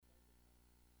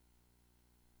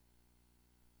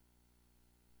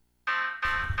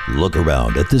Look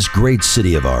around at this great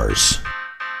city of ours.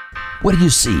 What do you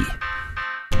see?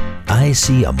 I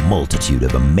see a multitude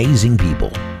of amazing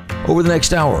people. Over the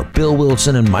next hour, Bill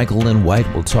Wilson and Michael Lynn White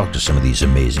will talk to some of these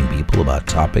amazing people about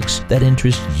topics that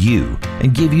interest you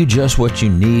and give you just what you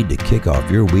need to kick off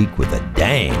your week with a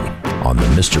dang on the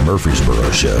Mr.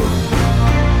 Murfreesboro Show.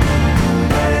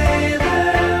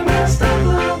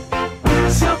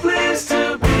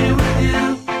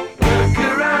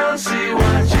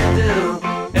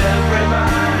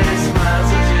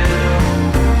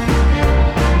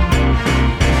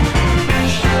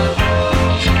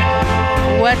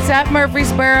 What's up,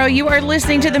 Murfreesboro? You are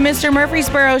listening to the Mr.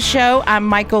 Murfreesboro Show. I'm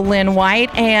Michael Lynn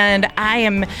White, and I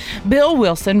am Bill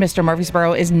Wilson. Mr.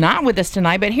 Murfreesboro is not with us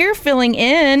tonight, but here filling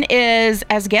in is,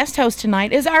 as guest host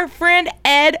tonight, is our friend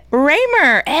Ed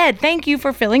Raymer. Ed, thank you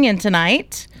for filling in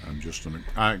tonight. I'm just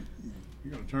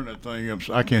you gotta turn that thing up.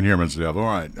 I can't hear myself. All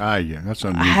right. Yeah, that's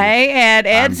unusual. Hey, Ed.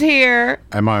 Ed's here.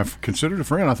 Am I considered a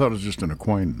friend? I thought it was just an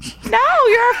acquaintance. No,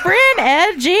 you're a friend,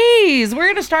 Ed. Jeez. We're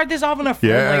going to start this off in a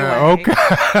friendly way. Okay.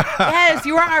 Yes,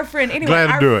 you are our friend. Anyway,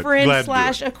 Glad to do our it.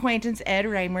 friend / acquaintance Ed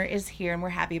Raymer is here, and we're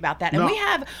happy about that. And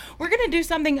we're going to do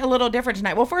something a little different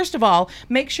tonight. Well, first of all,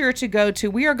 make sure to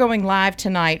we are going live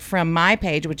tonight from my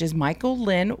page, which is Michael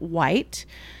Lynn White.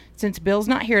 Since Bill's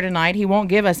not here tonight, he won't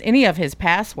give us any of his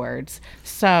passwords.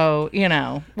 So,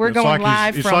 we're going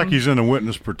live It's like he's in a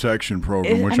witness protection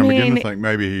program, which I'm beginning to think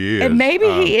maybe he is. And maybe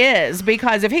he is,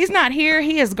 because if he's not here,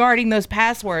 he is guarding those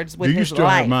passwords with his life. Do you still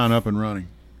have mine up and running?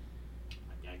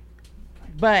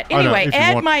 But anyway,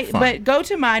 Ed might, but go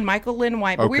to mine, Michael Lynn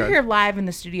White. But we're here live in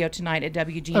the studio tonight at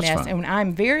WGNS, and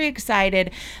I'm very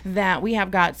excited that we have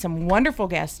got some wonderful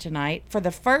guests tonight. For the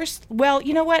first, well,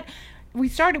 you know what? We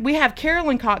have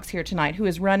Carolyn Cox here tonight, who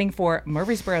is running for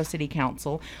Murfreesboro City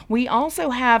Council. We also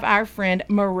have our friend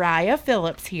Mariah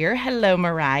Phillips here. Hello,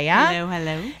 Mariah.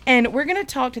 Hello. And we're going to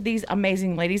talk to these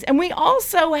amazing ladies. And we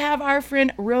also have our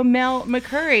friend Romel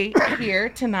McCurry here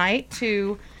tonight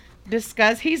to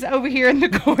discuss. He's over here in the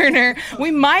corner. We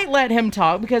might let him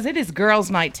talk because it is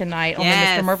girls' night tonight on the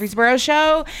Mr. Murfreesboro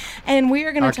Show, and we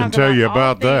are going to talk tell you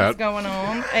about all that things going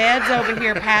on. Ed's over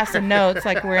here passing notes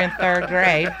like we're in third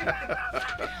grade.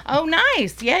 Oh,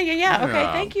 nice. Yeah. Okay,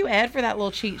 thank you, Ed, for that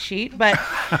little cheat sheet. But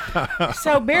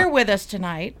so bear with us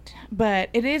tonight, but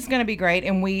it is going to be great,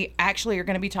 and we actually are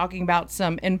going to be talking about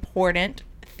some important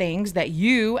things that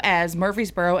you as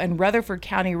Murfreesboro and Rutherford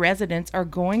County residents are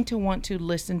going to want to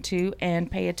listen to and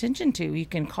pay attention to. You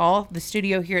can call the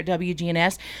studio here at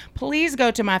WGNS. Please go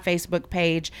to my Facebook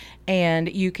page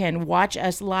and you can watch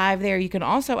us live there. You can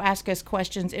also ask us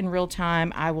questions in real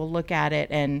time. I will look at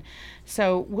it, and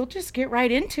so we'll just get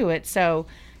right into it. So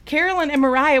Carolyn and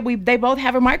Mariah, they both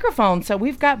have a microphone, so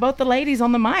we've got both the ladies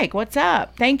on the mic. What's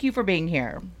up? Thank you for being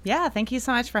here. Yeah, thank you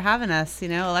so much for having us.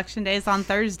 Election day is on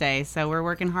Thursday, so we're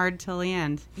working hard till the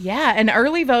end. Yeah, and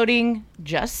early voting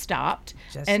just stopped.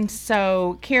 And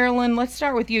so, Carolyn, let's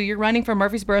start with you. You're running for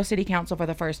Murfreesboro City Council for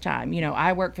the first time.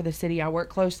 I work for the city. I work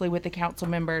closely with the council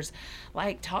members.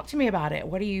 Talk to me about it.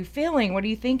 What are you feeling? What are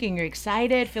you thinking? You're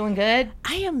excited? Feeling good?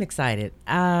 I am excited.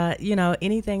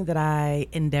 Anything that I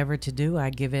endeavor to do, I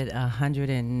give it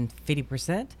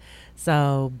 150%.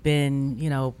 So,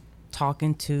 been,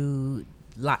 talking to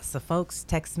lots of folks,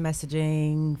 text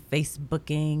messaging,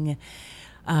 Facebooking,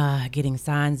 getting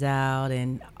signs out,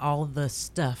 and all the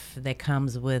stuff that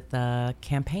comes with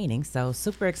campaigning. So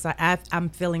super excited. I'm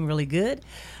feeling really good.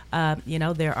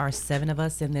 There are 7 of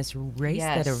us in this race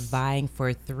that are vying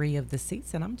for 3 of the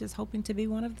seats, and I'm just hoping to be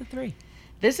one of the 3.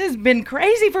 This has been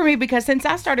crazy for me because since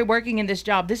I started working in this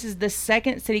job, this is the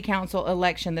second city council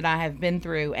election that I have been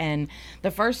through. And the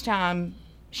first time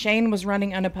Shane was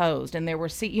running unopposed, and there were,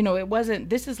 it wasn't,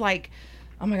 this is like,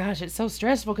 oh my gosh, it's so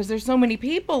stressful because there's so many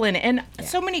people in it, and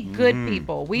so many good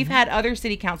people. We've had other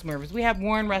city council members. We have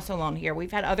Warren Russell on here.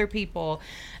 We've had other people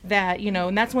that,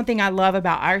 and that's one thing I love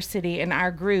about our city and our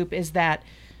group is that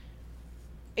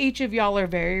each of y'all are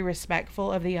very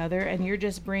respectful of the other, and you're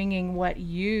just bringing what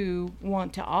you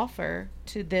want to offer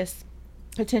to this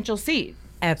potential seat.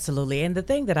 Absolutely. And the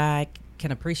thing that I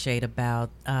can appreciate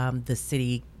about the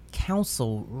city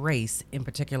council race in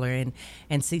particular,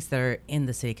 and seats that are in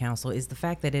the city council, is the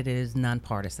fact that it is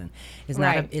nonpartisan.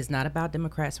 It's not about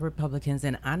Democrats or Republicans,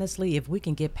 and honestly, if we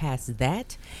can get past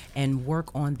that and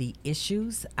work on the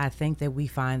issues, I think that we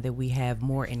find that we have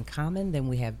more in common than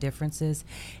we have differences,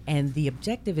 and the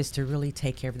objective is to really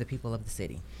take care of the people of the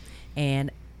city.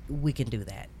 And we can do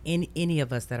that. Any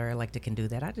of us that are elected can do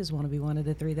that. I just want to be one of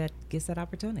the 3 that gets that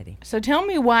opportunity. So tell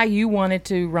me why you wanted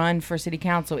to run for city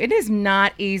council. It is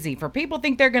not easy. For people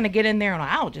think they're going to get in there and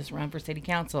I'll just run for city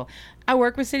council. I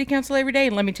work with city council every day,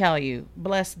 and let me tell you,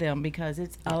 bless them, because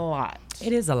it's a lot.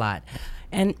 It is a lot.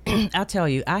 And I'll tell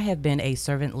you, I have been a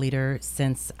servant leader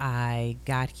since I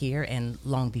got here and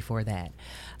long before that.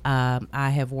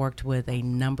 I have worked with a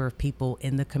number of people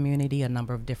in the community, a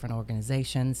number of different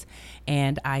organizations,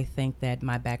 and I think that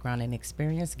my background and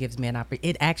experience gives me an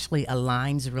opportunity. It actually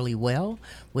aligns really well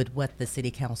with what the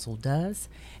city council does,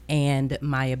 and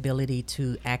my ability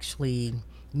to actually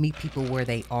meet people where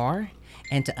they are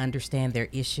and to understand their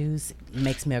issues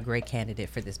makes me a great candidate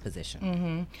for this position.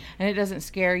 Mm-hmm. And it doesn't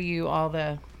scare you, all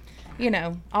the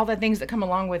things that come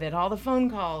along with it, all the phone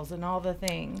calls and all the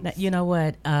things. Now, you know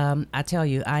what? I tell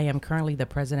you, I am currently the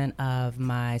president of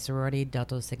my sorority,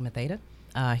 Delta Sigma Theta,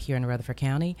 here in Rutherford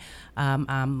County.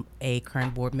 I'm a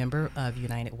current board member of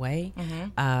United Way.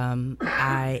 Mm-hmm.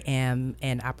 I am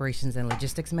an operations and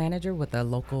logistics manager with a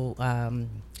local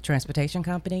transportation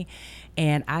company,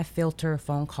 and I filter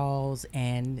phone calls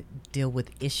and deal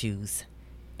with issues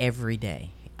every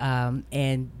day.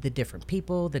 And the different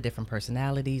people, the different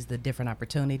personalities, the different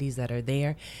opportunities that are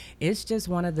there. It's just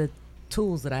one of the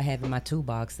tools that I have in my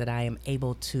toolbox that I am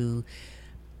able to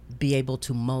be able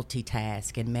to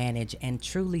multitask and manage and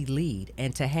truly lead,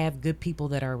 and to have good people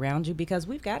that are around you, because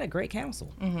we've got a great council.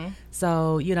 Mm-hmm.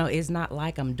 So, it's not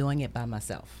like I'm doing it by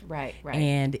myself. Right.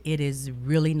 And it is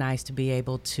really nice to be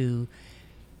able to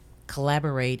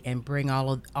collaborate and bring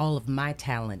all of my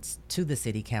talents to the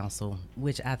city council,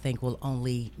 which I think will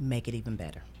only make it even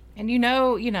better. And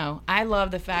I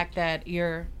love the fact that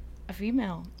you're a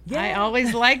female. Yeah. I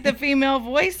always like the female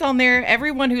voice on there.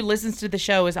 Everyone who listens to the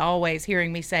show is always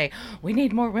hearing me say, we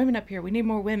need more women up here. We need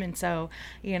more women. So,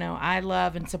 I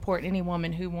love and support any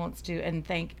woman who wants to, and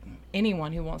thank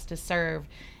anyone who wants to serve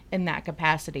in that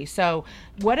capacity. So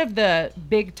what of the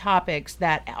big topics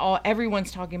that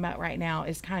everyone's talking about right now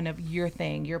is kind of your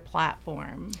thing, your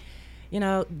platform?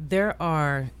 There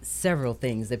are several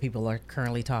things that people are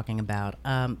currently talking about.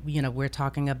 We're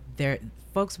talking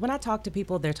folks, when I talk to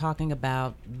people, they're talking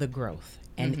about the growth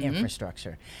and Mm-hmm.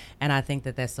 infrastructure. And I think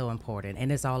that that's so important.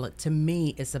 And to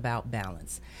me, it's about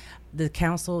balance. The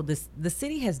council, the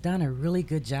city has done a really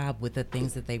good job with the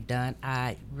things that they've done.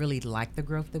 I really like the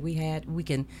growth that we had. We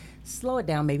can slow it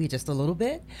down maybe just a little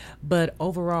bit, but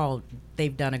overall,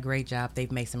 they've done a great job.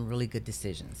 They've made some really good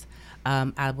decisions.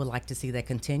 I would like to see that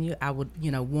continue. I would,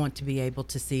 want to be able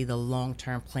to see the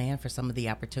long-term plan for some of the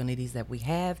opportunities that we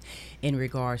have in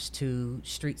regards to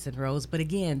streets and roads. But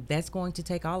again, that's going to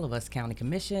take all of us, county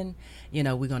commission.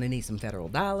 We're going to need some federal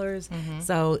dollars. Mm-hmm.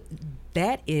 So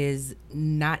that is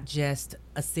not just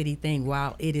a city thing.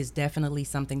 While it is definitely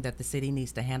something that the city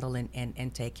needs to handle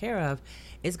and take care of,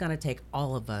 it's going to take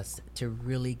all of us to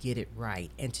really get it right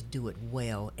and to do it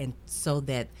well, and so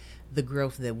that the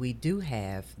growth that we do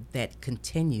have that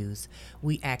continues,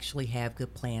 we actually have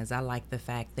good plans. I like the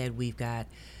fact that we've got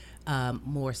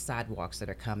more sidewalks that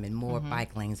are coming, more Mm-hmm.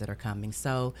 bike lanes that are coming.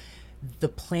 So the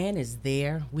plan is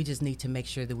there. We just need to make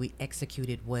sure that we execute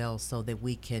it well so that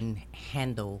we can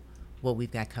handle what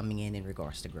we've got coming in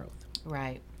regards to growth.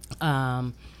 Right.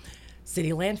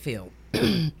 City landfill.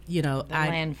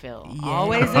 Landfill. Yeah.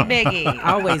 Always a biggie.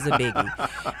 Always a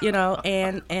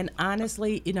biggie. And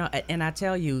honestly, and I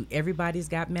tell you, everybody's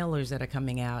got mailers that are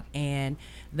coming out, and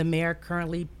the mayor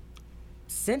currently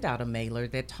sent out a mailer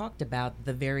that talked about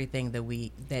the very thing that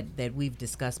we've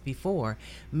discussed before,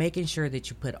 making sure that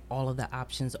you put all of the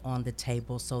options on the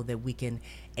table so that we can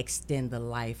extend the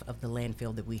life of the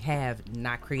landfill that we have,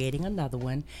 not creating another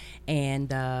one.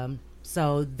 And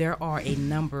so there are a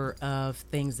number of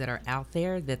things that are out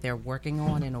there that they're working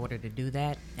on in order to do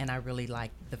that, and I really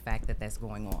like the fact that that's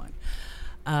going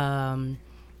on.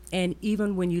 And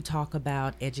even when you talk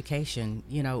about education,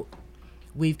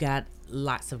 we've got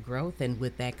lots of growth, and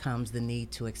with that comes the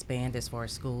need to expand as far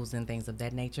as schools and things of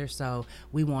that nature. So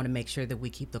we want to make sure that we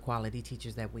keep the quality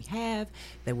teachers that we have,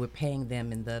 that we're paying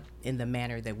them in the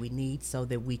manner that we need, so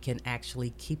that we can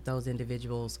actually keep those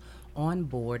individuals on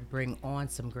board, bring on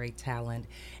some great talent,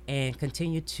 and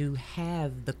continue to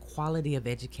have the quality of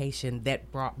education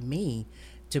that brought me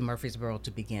to Murfreesboro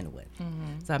to begin with.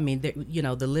 Mm-hmm. So I mean,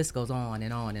 the list goes on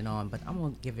and on and on, but I'm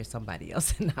gonna give somebody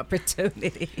else an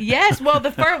opportunity. Yes, well,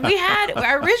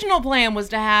 our original plan was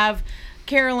to have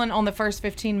Carolyn on the first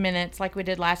 15 minutes like we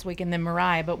did last week, and then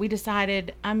Mariah, but we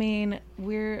decided,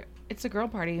 it's a girl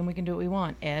party and we can do what we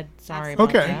want, Ed. Sorry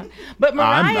Okay. about that. But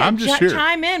Mariah, I'm just here.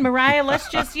 chime in. Mariah, let's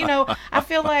just, I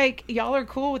feel like y'all are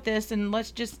cool with this, and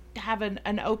let's just have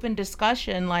an open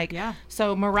discussion.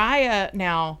 So Mariah,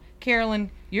 now,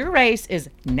 Carolyn, your race is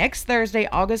next Thursday,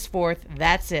 August 4th.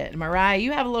 That's it. Mariah,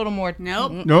 you have a little more.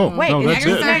 Nope. No, Wait, no, that's next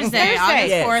it. Thursday, August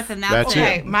Yes. 4th, and That's that's it.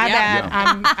 Okay, my bad.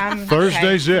 I'm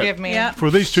Thursday's okay. it. Forgive me. Yep.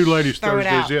 For these two ladies, Throw it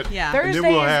out. Thursday's it. Yeah. And then Thursday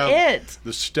we'll is have it.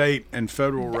 the state and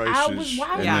federal races. I was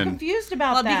and confused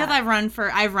about Well, that. because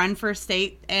I've run for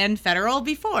state and federal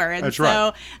before, and That's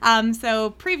so right.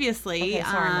 So previously, Okay,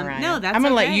 sorry, Mariah. no, that's I'm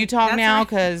gonna let okay. you talk That's now all right.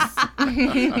 because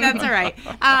That's all right.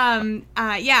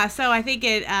 Yeah, so I think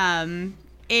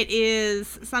it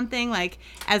is something like,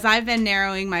 as I've been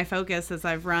narrowing my focus as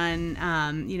I've run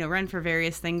for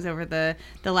various things over the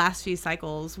last few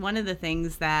cycles, one of the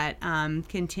things that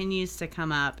continues to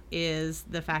come up is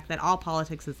the fact that all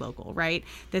politics is local, right?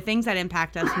 The things that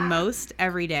impact us most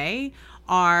every day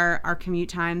are our commute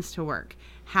times to work,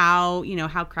 how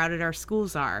crowded our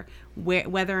schools are,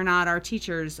 whether or not our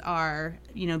teachers are,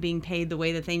 being paid the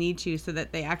way that they need to so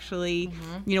that they actually,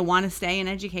 want to stay in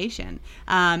education.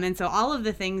 And so all of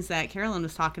the things that Carolyn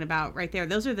was talking about right there,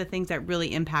 those are the things that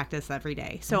really impact us every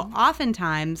day. So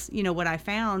oftentimes, what I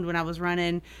found when I was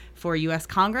running for U.S.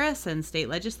 Congress and state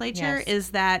legislature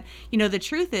is that, the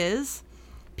truth is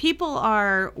people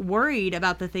are worried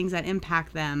about the things that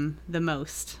impact them the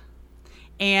most.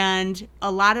 And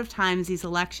a lot of times these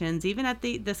elections, even at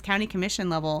this county commission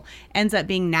level, ends up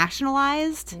being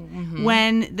nationalized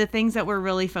when the things that we're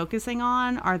really focusing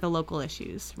on are the local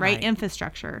issues, right?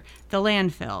 Infrastructure, the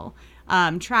landfill,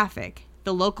 traffic,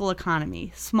 the local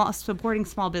economy, supporting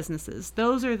small businesses.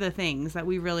 Those are the things that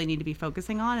we really need to be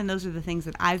focusing on, and those are the things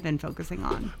that I've been focusing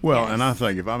on. Well, and I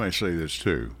think, if I may say this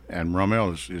too, and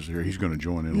Ramel is here, he's going to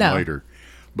join in No. later.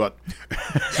 But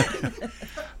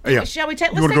yeah, shall we take?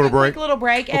 You Let's wanna take go to a quick break? little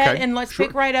break, Ed, Okay, and let's sure.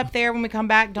 pick right up there when we come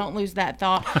back. Don't lose that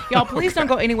thought, y'all. Please don't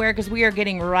go anywhere because we are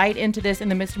getting right into this in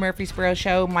the Mr. Murfreesboro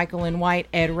Show. Michael Lynn White,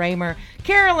 Ed Raymer,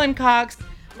 Carolyn Cox,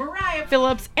 Mariah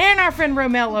Phillips, and our friend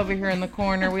Romel over here in the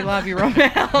corner. We love you,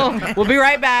 Romel. We'll be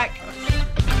right back.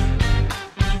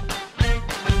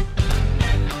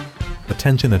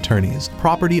 Attention attorneys,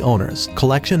 property owners,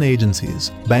 collection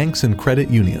agencies, banks, and credit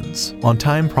unions. On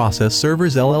Time Process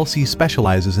Servers LLC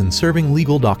specializes in serving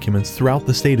legal documents throughout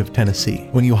the state of Tennessee.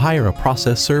 When you hire a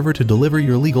process server to deliver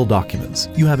your legal documents,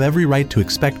 you have every right to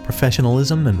expect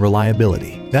professionalism and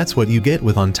reliability. That's what you get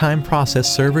with On Time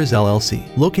Process Servers LLC,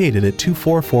 located at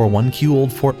 2441Q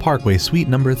Old Fort Parkway, Suite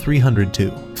number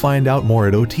 302. Find out more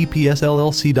at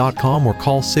otpsllc.com or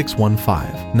call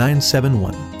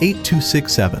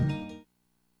 615-971-8267.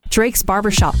 Drake's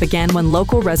Barbershop began when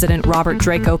local resident Robert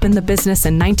Drake opened the business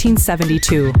in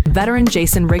 1972. Veteran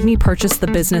Jason Rigney purchased the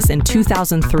business in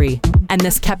 2003, and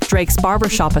this kept Drake's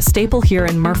Barbershop a staple here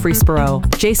in Murfreesboro.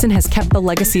 Jason has kept the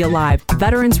legacy alive.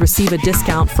 Veterans receive a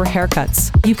discount for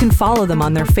haircuts. You can follow them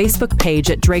on their Facebook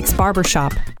page at Drake's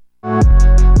Barbershop.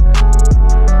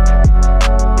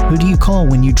 Who do you call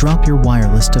when you drop your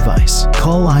wireless device?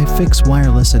 Call iFix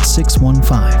Wireless at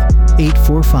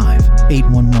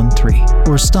 615-845-8113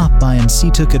 or stop by and see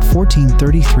Took at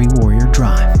 1433 Warrior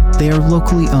Drive. They are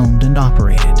locally owned and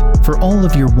operated. For all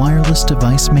of your wireless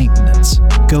device maintenance,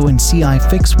 go and see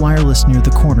iFix Wireless near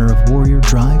the corner of Warrior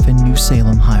Drive and New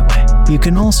Salem Highway. You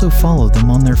can also follow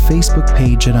them on their Facebook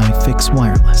page at iFix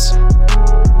Wireless.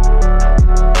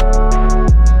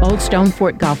 Old Stone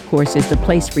Fort Golf Course is the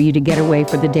place for you to get away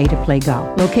for the day to play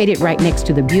golf. Located right next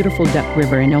to the beautiful Duck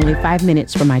River and only 5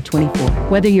 minutes from I-24.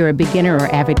 Whether you're a beginner or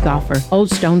avid golfer, Old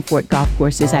Stone Fort Golf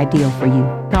Course is ideal for you.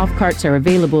 Golf carts are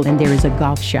available and there is a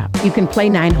golf shop. You can play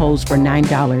 9 holes for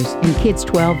 $9 and kids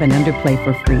 12 and under play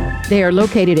for free. They are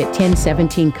located at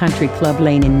 1017 Country Club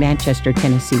Lane in Manchester,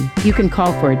 Tennessee. You can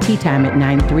call for a tee time at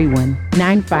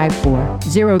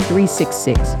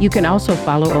 931-954-0366. You can also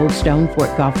follow Old Stone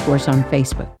Fort Golf Course on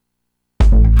Facebook.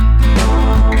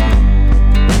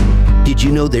 Did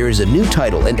you know there is a new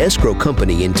title and escrow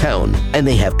company in town, and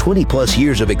they have 20-plus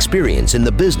years of experience in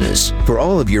the business? For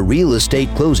all of your real estate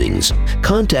closings,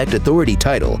 contact Authority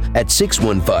Title at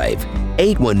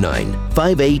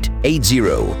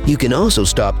 615-819-5880. You can also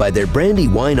stop by their Brandy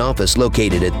Wine office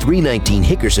located at 319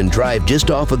 Hickerson Drive just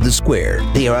off of the square.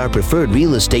 They are our preferred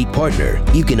real estate partner.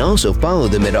 You can also follow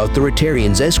them at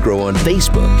Authoritarians Escrow on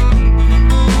Facebook.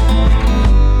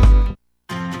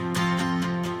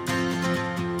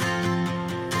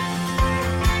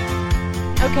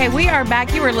 Okay, we are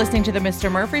back. You are listening to the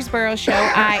Mr. Murfreesboro Show.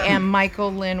 I am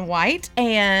Michael Lynn White,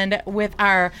 and with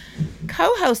our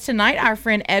co-host tonight, our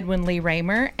friend Edwin Lee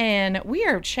Raymer, and we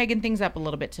are shaking things up a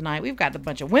little bit tonight. We've got a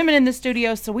bunch of women in the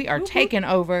studio, so we are taking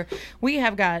over. We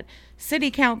have got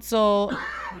City Council,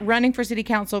 running for City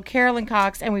Council, Carolyn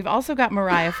Cox, and we've also got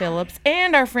Mariah Phillips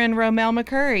and our friend Romel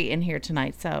McCurry in here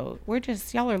tonight. So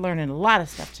y'all are learning a lot of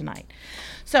stuff tonight.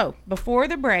 So before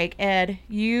the break, Ed,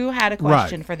 you had a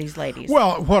question for these ladies.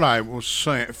 Well, what I was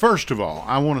saying, first of all,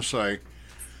 I want to say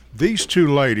these two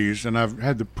ladies, and I've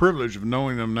had the privilege of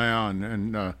knowing them now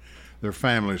and their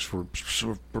families for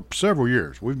several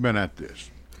years. We've been at this.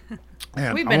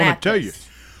 And I want to tell you,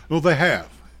 well, they have.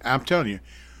 I'm telling you,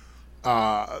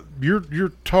 you're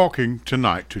talking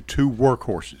tonight to two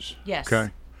workhorses. Yes.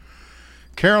 Okay.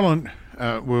 Carolyn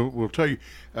will tell you.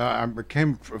 I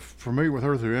became familiar with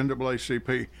her through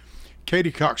NAACP.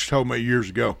 Katie Cox told me years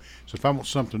ago, so if I want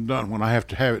something done, when I have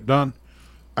to have it done,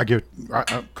 I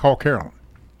call Carolyn.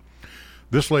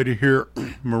 This lady here,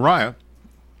 Mariah,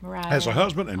 has a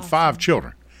husband and 5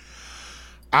 children.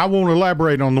 I won't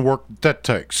elaborate on the work that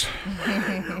takes.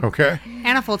 Okay?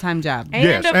 And a full-time job.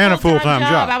 And a full-time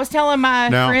job. I was telling my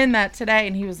friend that today,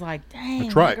 and he was like, dang,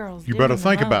 that's right. Girl's You better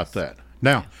think the about that.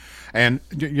 Now, and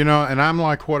and I'm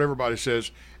like what everybody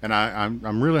says, and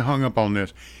I'm really hung up on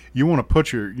this. You want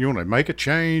to make a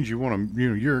change. You want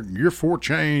to, you're for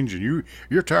change, and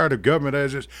you're tired of government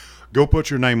as is. Go put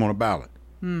your name on a ballot.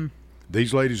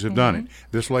 These ladies have done it.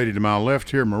 This lady to my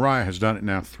left here, Mariah, has done it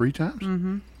now 3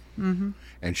 times.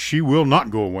 And she will not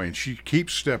go away, and she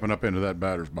keeps stepping up into that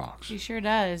batter's box. She sure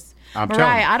does.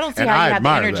 Mariah, I don't see how you have the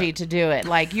energy to do it.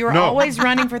 Like, you're always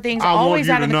running for things, always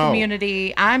out in the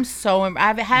community. I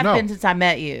have been since I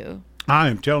met you. I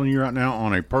am telling you right now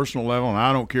on a personal level, and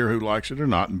I don't care who likes it or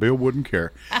not, and Bill wouldn't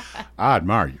care. I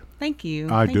admire you. Thank you.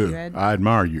 Thank you, do. Ed. I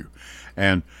admire you.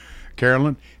 And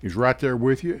Carolyn is right there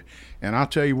with you. And I'll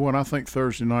tell you what, I think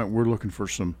Thursday night we're looking for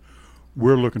some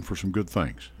good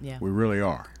things. Yeah. We really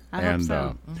are. I hope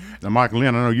so. Now, Michael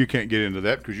Lynn, I know you can't get into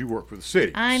that because you work for the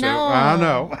city. I know. So, I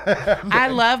know. I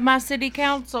love my city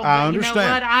council. I understand. You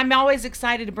know what? I'm always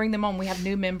excited to bring them on. We have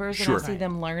new members, and Sure. I see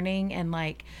them learning, and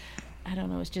like, I don't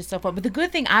know, it's just so fun. But the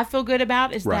good thing I feel good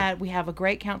about is that we have a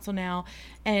great council now,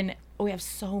 and we have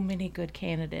so many good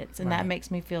candidates, and that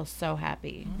makes me feel so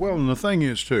happy. Well, and the thing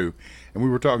is, too, and we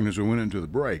were talking as we went into the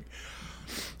break,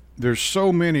 there's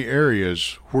so many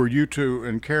areas where you two,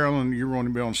 and Carolyn, you're going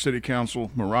to be on city council,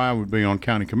 Mariah would be on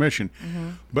county commission,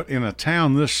 but in a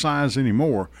town this size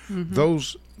anymore,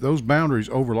 those boundaries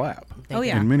overlap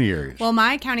in many areas. Well,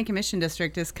 my county commission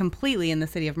district is completely in the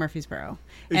city of Murfreesboro.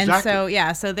 Exactly.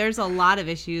 And so there's a lot of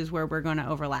issues where we're going to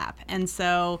overlap. And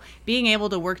so being able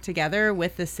to work together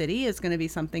with the city is going to be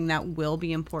something that will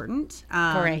be important.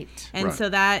 Great. And so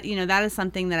that, that is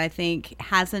something that I think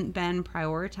hasn't been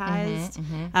prioritized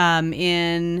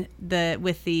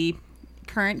with the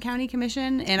current county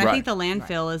commission, and I think the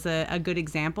landfill is a good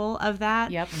example of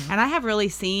that. Yep. And I have really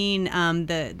seen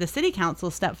the city council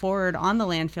step forward on the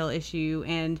landfill issue,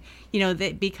 and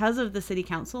that because of the city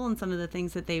council and some of the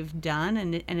things that they've done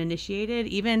and initiated,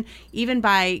 even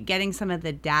by getting some of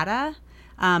the data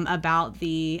about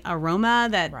the aroma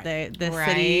that the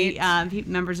city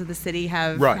members of the city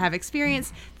have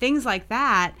experienced, things like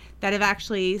that have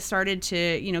actually started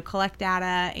to collect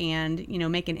data and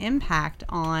make an impact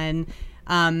on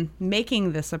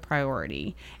making this a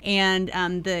priority. And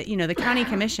the county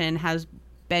commission has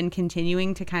been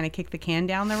continuing to kind of kick the can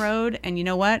down the road, and you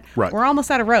know what? We're almost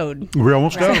out of road. We're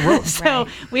almost out of road. So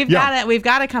we've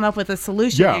got to come up with a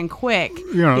solution and quick.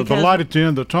 The light at the end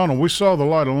of the tunnel. We saw the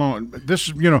light along. This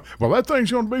is, well, that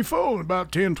thing's going to be full in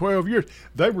about 10, 12 years.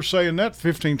 They were saying that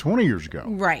 15, 20 years ago.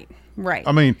 Right.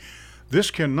 I mean, this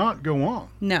cannot go on.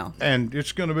 No. And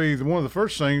it's going to be one of the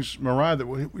first things, Mariah, that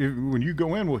when you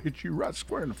go in, will hit you right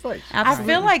square in the face.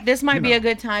 Absolutely. I feel like this might be a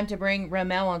good time to bring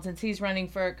Romel on, since he's running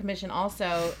for commission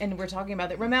also, and we're talking about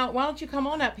that. Romel, why don't you come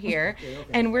on up here,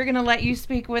 and we're going to let you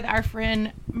speak with our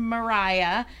friend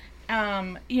Mariah.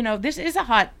 This is a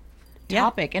hot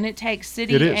topic, and it takes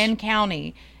city and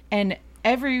county, and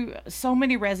so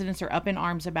many residents are up in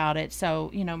arms about it.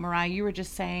 So, Mariah, you were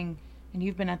just saying, and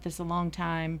you've been at this a long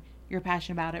time, you're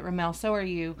passionate about it. Ramel, so are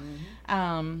you.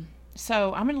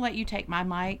 So I'm going to let you take my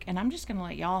mic, and I'm just going to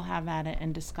let y'all have at it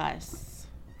and discuss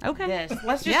this.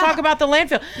 Let's just talk about the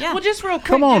landfill. Yeah. Well, just real quick.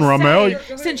 Come on, Ramel.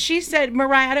 Since she said,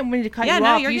 Mariah, I didn't mean to cut you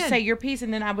off. You say your piece,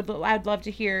 and then I'd love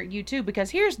to hear you too, because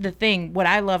here's the thing. What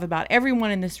I love about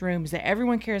everyone in this room is that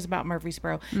everyone cares about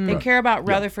Murfreesboro. They care about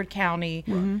Rutherford County.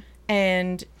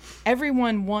 And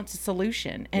everyone wants a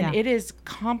solution, and it is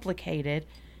complicated.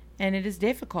 and it is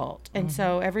difficult. And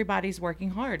so everybody's working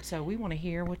hard. So we want to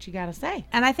hear what you got to say.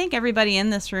 And I think everybody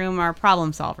in this room are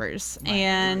problem solvers. Right.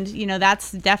 And,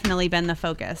 that's definitely been the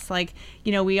focus. Like,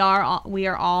 we are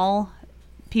all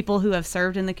people who have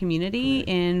served in the community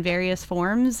in various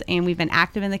forms, and we've been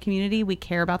active in the community. We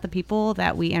care about the people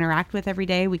that we interact with every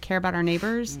day. We care about our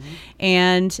neighbors,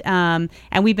 and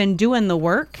we've been doing the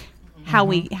work how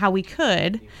we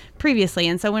could previously.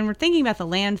 And so when we're thinking about the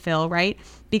landfill, right,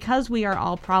 because we are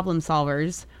all problem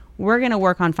solvers, we're going to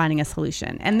work on finding a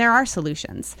solution. And there are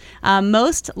solutions.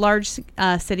 Most large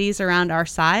cities around our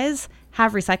size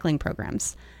have recycling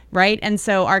programs. Right. And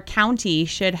so our county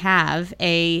should have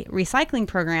a recycling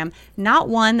program, not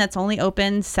one that's only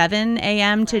open 7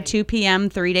 a.m. to 2 p.m.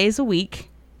 3 days a week.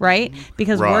 Right.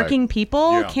 Because working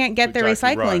people can't get their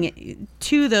recycling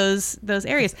to those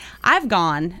areas. I've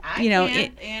gone,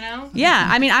 yeah,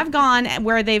 I mean, I've gone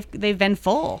where they've been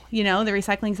full, the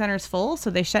recycling center is full. So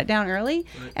they shut down early.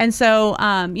 Right. And so,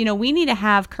 we need to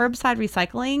have curbside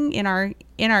recycling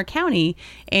in our county.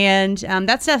 And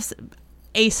that's just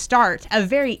a start, a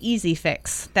very easy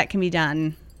fix that can be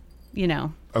done,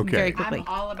 very quickly. I'm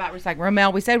all about recycling.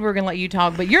 Romel, we said we were going to let you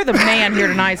talk, but you're the man here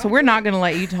tonight, so we're not going to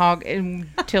let you talk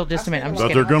until just a minute. I'm just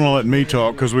kidding. They're going to let me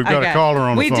talk because we've got a caller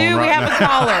on the phone. We do. We have a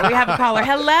caller. We have a caller.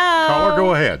 Hello. Caller,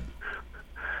 go ahead.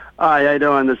 Hi, how you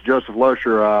doing? This is Joseph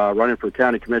Loescher, running for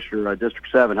County Commissioner, District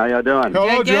 7. How y'all doing?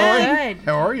 Hello, Joey.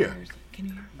 How are you?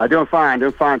 I'm doing fine,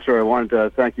 sir. I wanted to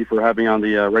thank you for having me on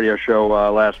the radio show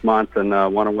last month, and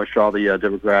want to wish all the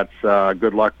Democrats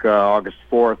good luck August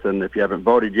 4th. And if you haven't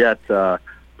voted yet,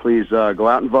 please go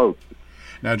out and vote.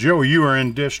 Now, Joey, you are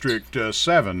in District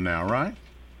 7 now, right?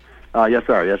 Yes,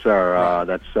 sir. Yes, sir. Right.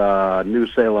 That's New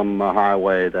Salem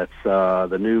Highway. That's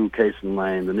the new Cason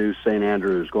Lane, the new St.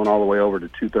 Andrews, going all the way over to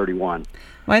 231.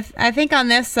 Well, I think on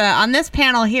this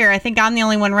panel here, I think I'm the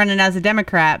only one running as a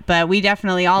Democrat, but we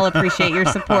definitely all appreciate your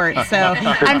support. So,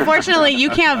 unfortunately,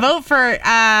 you can't vote for.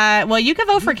 You can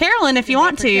vote for Carolyn if you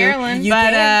want to. Carolyn,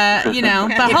 but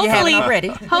hopefully,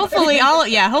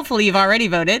 hopefully you've already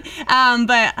voted.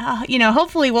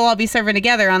 Hopefully we'll all be serving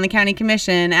together on the county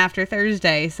commission after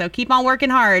Thursday. So keep on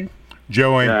working hard,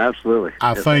 Joey. Yeah, absolutely.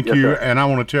 I thank you, sir. And I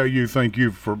want to tell you, thank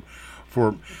you for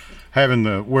having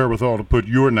the wherewithal to put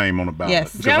your name on a ballot.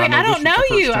 Yes, Joey, I don't know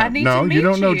you. I need to meet you. No, you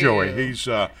don't know Joey.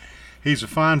 He's a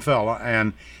fine fella,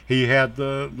 and he had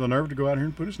the nerve to go out here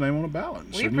and put his name on a ballot.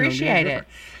 We appreciate it.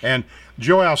 And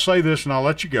Joey, I'll say this, and I'll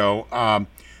let you go. How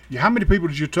many people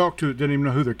did you talk to that didn't even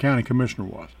know who their county commissioner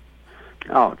was?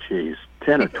 Oh, geez,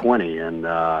 10 or 20, and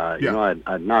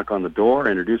I'd knock on the door,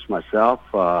 introduce myself,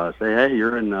 say, "Hey,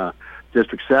 you're in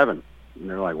District 7," and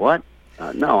they're like, "What?"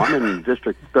 "No, I'm in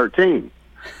District 13."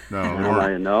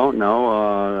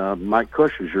 No, Mike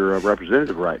Cush is your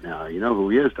representative right now. You know who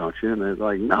he is, don't you? And they're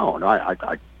like, no,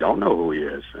 I don't know who he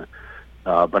is.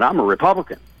 But I'm a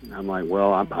Republican. And I'm like,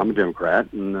 well, I'm a Democrat,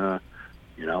 and I'm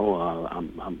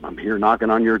here knocking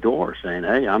on your door, saying,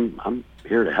 hey, I'm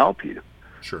here to help you.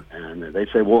 Sure. And they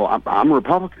say, well, I'm a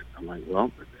Republican. I'm like,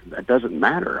 well, that doesn't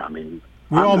matter. I mean,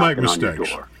 we all make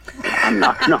mistakes. I'm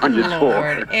knocking on your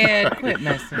door. Ed, quit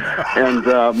messing. And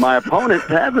my opponent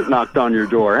hasn't knocked on your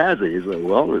door, has he? He's like,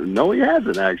 well, no, he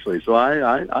hasn't actually. So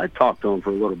I talked to him for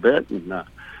a little bit, and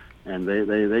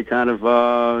they kind of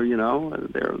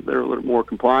they're a little more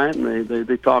compliant, and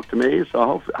they talked to me.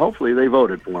 So hopefully they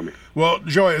voted for me. Well,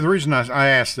 Joey, the reason I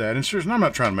asked that, and seriously, I'm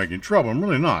not trying to make any trouble. I'm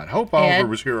really not. Hope Oliver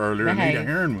was here earlier, and Anita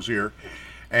Heron was here,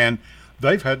 and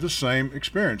they've had the same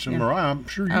experience. And Mariah, I'm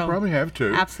sure you probably have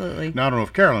too. Absolutely. Now, I don't know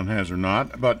if Carolyn has or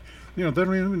not, but they don't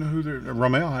even know who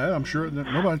Romel had. I'm sure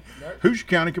that nobody. Who's your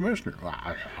county commissioner?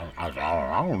 I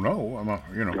don't know.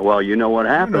 Well, you know what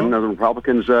happened? The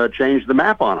Republicans changed the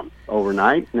map on them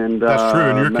overnight, and that's true.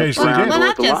 In your case, they did. Well,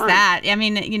 not just that. I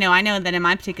mean, I know that in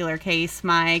my particular case,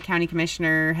 my county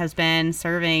commissioner has been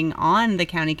serving on the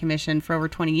county commission for over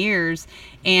 20 years,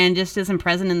 and just isn't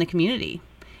present in the community.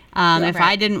 If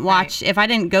I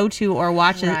didn't go to or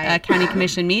watch a county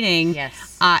commission meeting,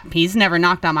 he's never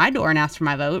knocked on my door and asked for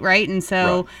my vote, right? And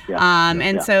so,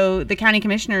 so the county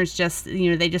commissioners just,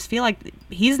 they just feel like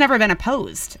he's never been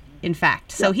opposed. In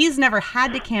fact, so he's never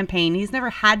had to campaign. He's never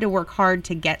had to work hard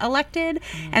to get elected,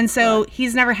 and so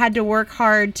he's never had to work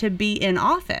hard to be in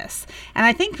office. And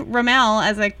I think Romel,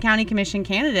 as a county commission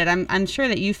candidate, I'm sure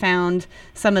that you found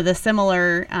some of the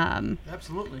similar.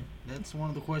 Absolutely. That's one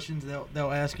of the questions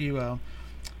they'll ask you.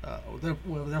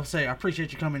 They'll say, "I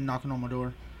appreciate you coming and knocking on my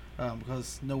door,"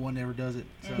 because no one ever does it.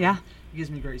 So it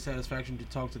gives me great satisfaction to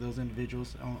talk to those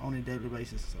individuals on a daily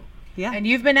basis. So. Yeah, and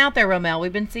you've been out there, Romel.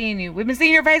 We've been seeing you. We've been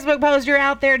seeing your Facebook post. You're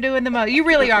out there doing the most. You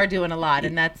really are doing a lot,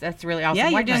 and that's really awesome. Yeah,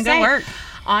 you're doing good work.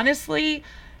 Honestly,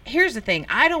 here's the thing.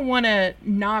 I don't want to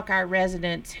knock our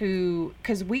residents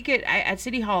because at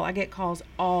City Hall, I get calls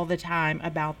all the time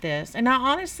about this. And I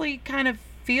honestly kind of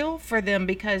feel for them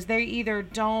because they either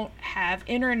don't have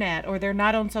internet or they're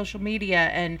not on social media.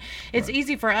 And it's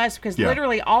easy for us because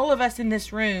literally all of us in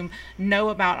this room know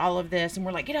about all of this. And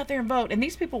we're like, get out there and vote. And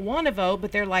these people want to vote,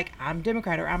 but they're like, I'm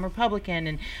Democrat or I'm Republican.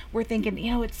 And we're thinking,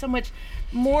 it's so much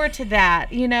more to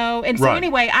that, And so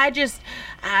anyway, I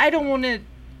don't want to,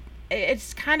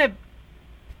 it's kind of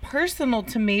personal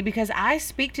to me because I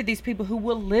speak to these people who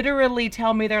will literally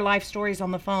tell me their life stories on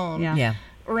the phone. Yeah.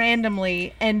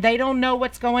 Randomly, and they don't know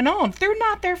what's going on. They're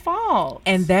not their fault.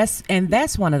 And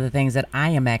that's one of the things that I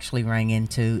am actually running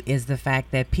into is the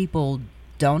fact that people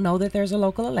don't know that there's a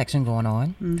local election going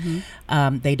on.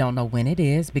 Mm-hmm. They don't know when it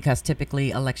is because typically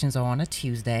elections are on a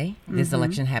Tuesday. This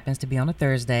election happens to be on a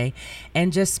Thursday.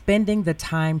 And just spending the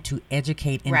time to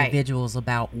educate individuals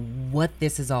about what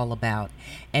this is all about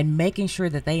and making sure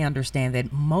that they understand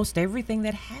that most everything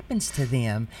that happens to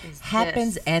them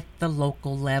happens at the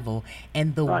local level.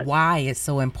 And the why is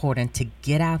so important to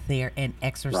get out there and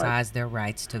exercise their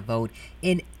rights to vote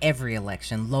in every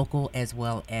election, local as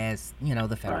well as,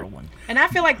 the federal one. And I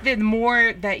feel like the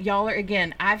more that y'all are,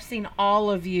 again, I've seen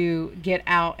all of you get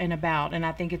out and about, and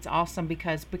I think it's awesome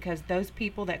because those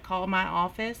people that call my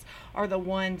office are the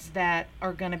ones that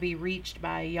are going to be reached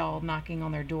by y'all knocking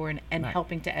on their door and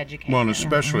helping to educate Well, and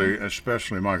them.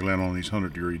 especially, Michael, Lynn, on these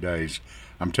 100-degree days,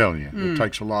 I'm telling you, it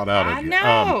takes a lot out of you.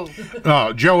 I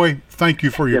know. Joey, thank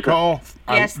you for your call.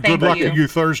 Yes, good thank luck you. to you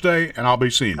Thursday, and I'll be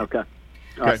seeing you. Okay.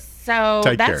 Okay. So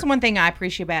Take that's care. one thing I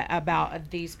appreciate about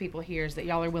these people here is that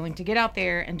y'all are willing to get out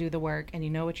there and do the work, and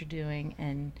you know what you're doing,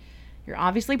 and you're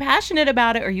obviously passionate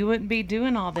about it, or you wouldn't be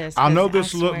doing all this. I know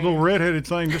this little redheaded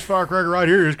thing, this firecracker right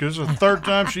here is because it's the third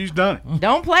time she's done it.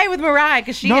 Don't play with Mariah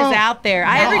because she is out there.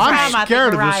 Every time I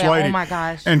think Mariah, of this lady. oh my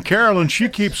gosh. And Carolyn, she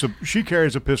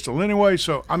carries a pistol anyway,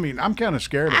 so I mean, I'm kind of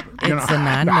scared of her. It's a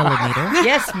 9mm.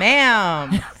 Yes,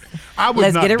 ma'am. I would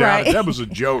Let's not get it doubt right. it. That was a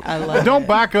joke. I love Don't it.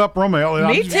 back up, Romel.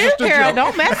 Me It's too, just a Carol. joke.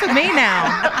 Don't mess with me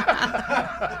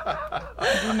now.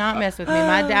 Do not mess with me.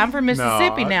 I'm from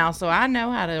Mississippi now, so I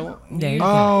know how to. There you go.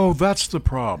 Oh, that's the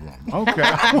problem. Okay.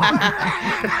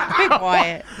 Be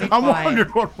quiet. Be I quiet.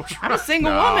 wondered what was I'm a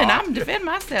single woman. I'm defending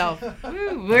myself.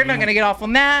 Ooh, we're not going to get off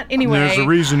on that. Anyway. There's a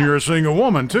reason you're a single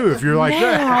woman, too, if you're like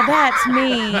that. Now that's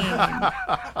mean.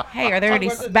 Hey, are there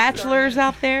any bachelors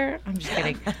out there? I'm just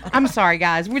kidding. I'm sorry,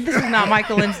 guys. This is not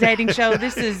Michael Lynn's dating show.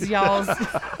 This is y'all's.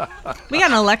 We got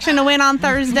an election to win on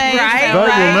Thursday. Right? They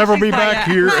will never be She's back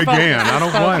like, here again. I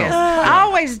don't blame focus. them. I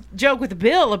always joke with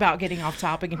Bill about getting off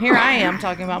topic, and here I am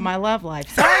talking about my love life.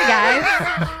 Sorry, guys.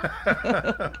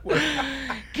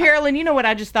 Carolyn, you know what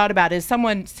I just thought about is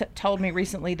someone told me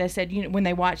recently, they said, when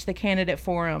they watched the candidate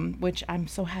forum, which I'm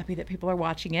so happy that people are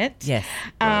watching it. Yes.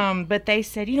 But they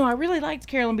said, I really liked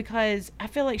Carolyn because I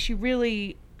feel like she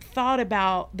really thought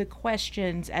about the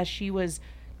questions as she was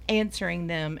answering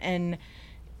them, and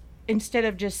instead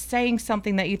of just saying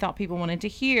something that you thought people wanted to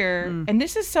hear. And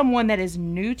this is someone that is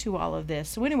new to all of this.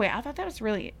 So anyway, I thought that was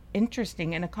really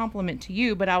interesting and a compliment to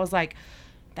you, but I was like,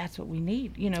 that's what we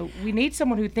need. We need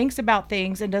someone who thinks about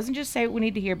things and doesn't just say what we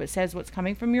need to hear, but says what's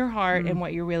coming from your heart and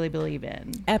what you really believe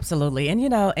in. Absolutely. And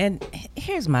and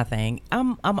here's my thing.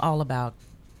 I'm all about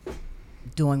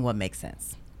doing what makes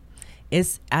sense.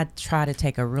 I try to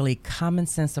take a really common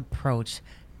sense approach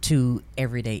to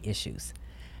everyday issues.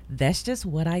 That's just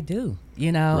what I do,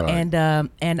 Right.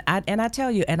 and I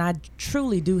tell you, and I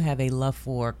truly do have a love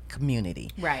for community.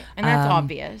 Right. And that's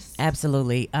obvious.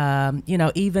 Absolutely.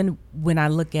 Even when I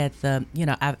look at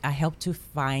I help to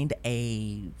find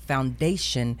a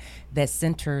foundation that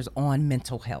centers on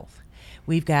mental health.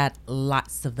 We've got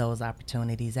lots of those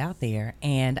opportunities out there,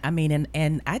 and I mean,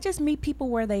 and I just meet people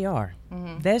where they are.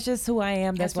 That's just who I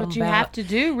am. That's what I'm you about. have to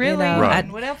do, really. Right.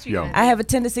 What else are you Yeah. gonna I have a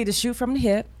tendency to shoot from the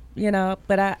hip, but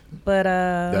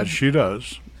That she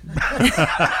does. And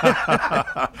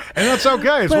that's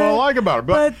okay. It's what I like about her.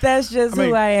 But that's just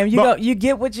who I am. You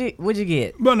get what you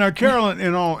get. But now, Carolyn,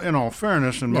 in all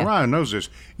fairness, and Yeah. Mariah knows this,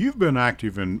 you've been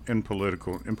active in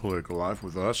political life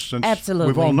with us since Absolutely.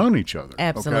 we've all known each other.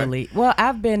 Absolutely. Okay? Well,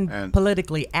 I've been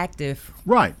politically active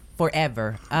Right.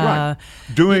 forever. Right.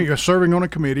 Serving on a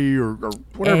committee or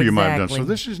whatever you might have done. So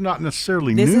Exactly. this is not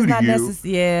necessarily This new is not to you.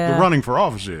 yeah. The running for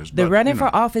office is. The but, running you know.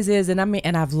 for office is, and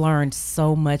I've learned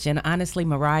so much. And honestly,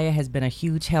 Mariah has been a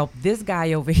huge help. This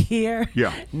guy over here,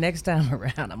 Yeah. next time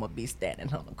around, I'm gonna be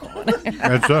standing on the corner.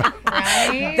 That's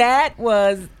Right? That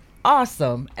was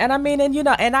awesome. And I mean, and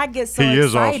and I get so he excited.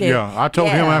 is awesome. Yeah, I told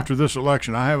him Yeah. after this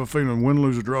election, I have a feeling win,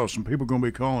 lose, or draw, some people are going to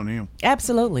be calling him.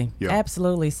 Absolutely. Yeah.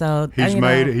 Absolutely. So He's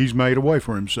made a way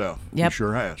for himself. Yep. He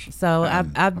sure has. So And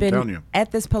I've I'm telling been you.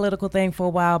 at this political thing for a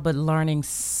while, but learning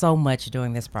so much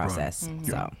during this process. Mm-hmm.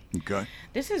 So Okay.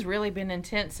 This has really been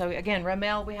intense. So again,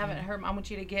 Romel, we haven't heard. I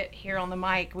want you to get here on the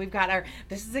mic. We've got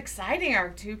this is exciting. Our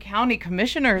 2 county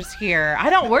commissioners here. I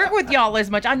don't work with y'all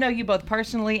as much. I know you both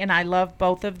personally, and I love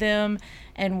both of them.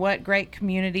 And what great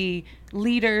community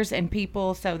leaders and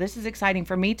people. So this is exciting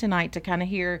for me tonight to kind of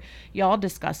hear y'all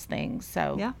discuss things.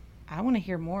 So Yeah. I want to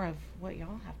hear more of what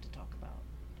y'all have to talk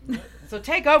about. So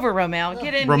take over, Romel.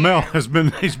 Get in Ramel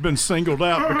here. he's been singled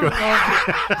out because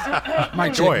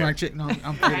Mic Go check, ahead. mic check. No,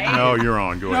 I'm kidding. Right? no, you're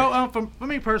on. Go ahead. No, for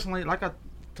me personally, like I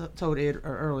told Ed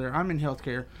earlier, I'm in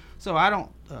healthcare, so I don't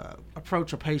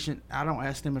approach a patient. I don't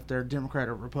ask them if they're Democrat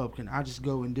or Republican. I just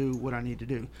go and do what I need to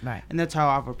do. Right. And that's how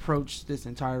I've approached this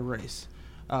entire race.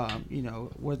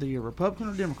 Whether you're Republican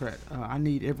or Democrat, I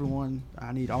need everyone.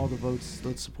 I need all the votes.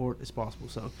 Let's support as possible.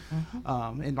 So,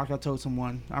 and like I told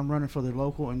someone, I'm running for the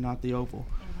local and not the oval.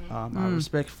 I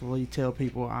respectfully tell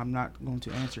people I'm not going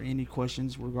to answer any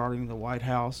questions regarding the White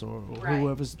House or Right.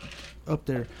 whoever's up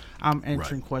there. I'm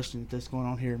answering questions that's going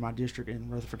on here in my district in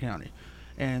Rutherford County,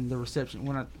 and the reception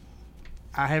when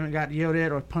I haven't got yelled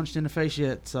at or punched in the face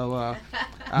yet. So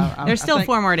There's still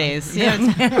 4 more days.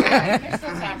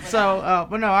 So,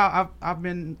 but no, I've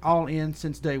been all in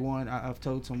since day one. I've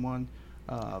told someone,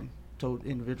 told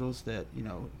individuals that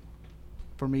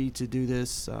for me to do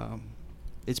this,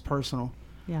 it's personal.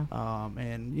 Yeah.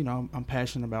 And I'm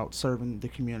passionate about serving the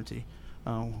community,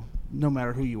 no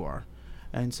matter who you are.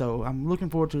 And so I'm looking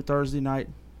forward to Thursday night.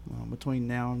 Between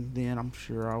now and then, I'm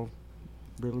sure I'll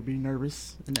really be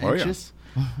nervous and Oh, yeah. anxious.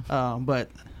 But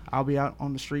I'll be out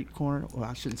on the street corner. Well,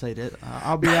 I shouldn't say that.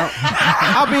 I'll be out.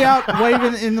 I'll be out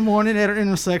waving in the morning at an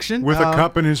intersection With a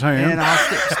cup in his hand. and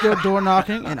I'll still door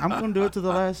knocking, and I'm going to do it to the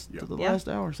last Yeah. last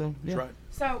hour. So yeah. That's right.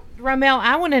 So, Romel,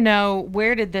 I want to know,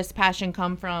 where did this passion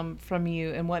come from you,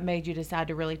 and what made you decide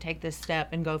to really take this step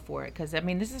and go for it? Because, I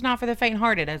mean, this is not for the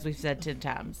faint-hearted, as we've said 10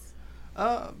 times.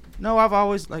 No, I've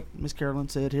always, like Miss Carolyn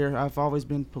said here, I've always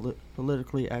been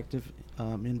politically active,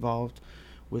 involved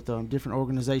with different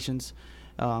organizations.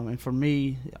 And for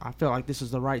me, I felt like this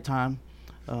is the right time.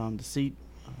 The seat,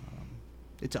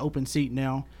 it's an open seat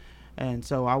now. And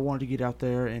so I wanted to get out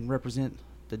there and represent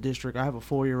the district. I have a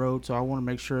 4-year-old, so I want to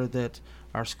make sure that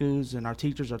our schools and our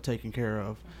teachers are taken care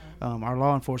of. Our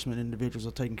law enforcement individuals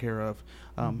are taken care of.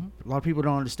 A lot of people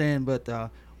don't understand,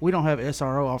 but we don't have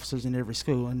SRO officers in every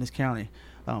school in this county.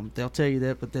 They'll tell you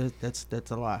that, but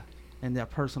that's a lie. And that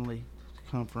personally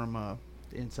come from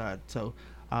the inside. So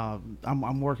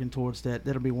I'm working towards that.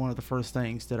 That'll be one of the first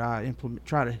things that I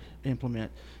try to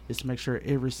implement, is to make sure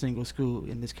every single school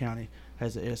in this county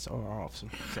has an SRO officer.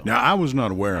 So. Now, I was not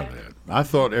aware of that. I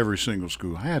thought every single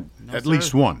school had No, at sir.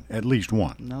 least one. At least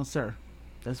one. No, sir.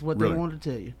 That's what Really? they wanted to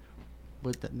tell you.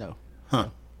 But no. Huh.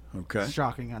 Okay.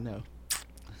 Shocking, I know.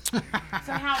 So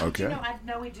how, Okay. I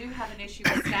know we do have an issue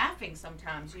with staffing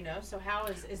sometimes, so how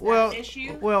is that Well, an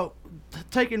issue? well,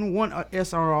 taking one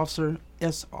SRO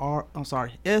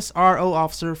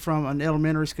officer from an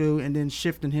elementary school and then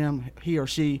shifting he or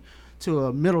she to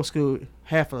a middle school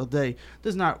half of the day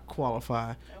does not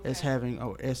qualify as having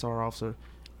a SR officer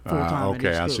full-time in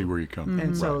okay, each I school. see where you come from.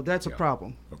 And so Right. that's a Yeah.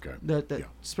 problem. Okay. That Yeah.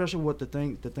 especially with the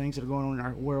things that are going on in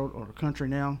our world or the country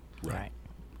now. Right.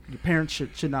 The parents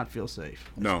should not feel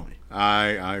safe. No,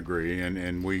 I agree,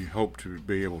 and we hope to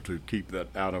be able to keep that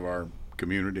out of our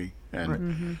community and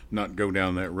Right. not go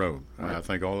down that road. I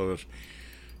think all of us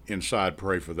inside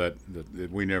pray for that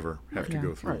we never have to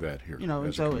go through that here. And as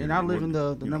a so, and I live in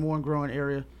community, the number one growing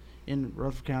area in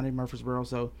Rutherford County, Murfreesboro.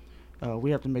 So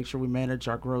we have to make sure we manage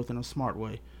our growth in a smart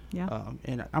way. Yeah.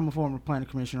 And I'm a former planning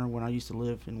commissioner when I used to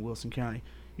live in Wilson County.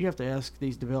 You have to ask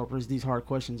these developers these hard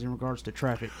questions in regards to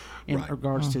traffic, in Right.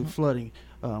 regards to flooding.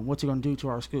 What's it going to do to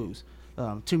our schools?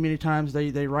 Too many times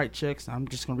they write checks. I'm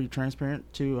just going to be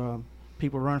transparent to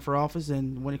people running for office,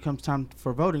 and when it comes time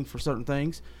for voting for certain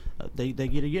things, they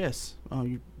get a yes.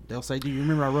 They'll say, "Do you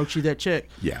remember I wrote you that check?"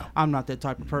 Yeah. I'm not that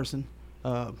type of person.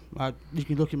 You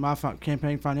can look at my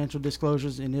campaign financial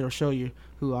disclosures, and it'll show you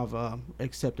who I've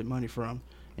accepted money from,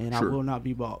 and Sure. I will not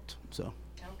be bought. So.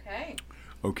 Okay.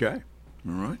 Okay.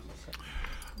 All right.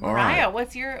 All right. Mariah,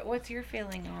 what's your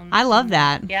feeling on? I love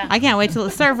that. Yeah. I can't wait to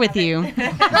serve with you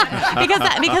because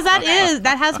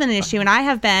that has been an issue, and I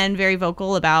have been very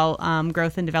vocal about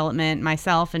growth and development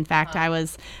myself. In fact, I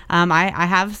was I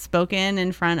have spoken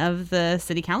in front of the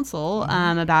city council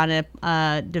about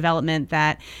a development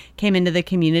that came into the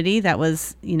community that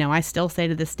was, I still say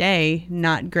to this day,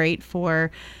 not great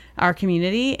for our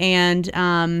community. And,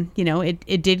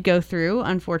 it did go through,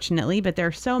 unfortunately, but there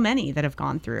are so many that have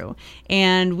gone through.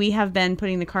 And we have been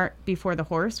putting the cart before the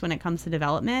horse when it comes to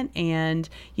development. And,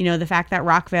 the fact that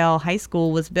Rockville High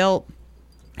School was built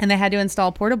and they had to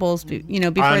install portables,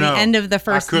 before the end of the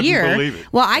first year. Believe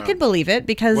it. Well, I could believe it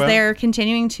because they're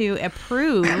continuing to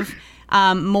approve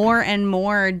more and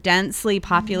more densely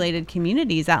populated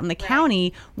communities out in the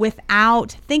county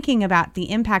without thinking about the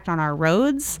impact on our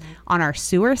roads, on our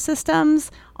sewer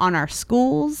systems, on our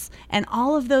schools, and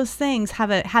all of those things have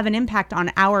an impact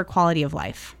on our quality of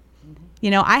life.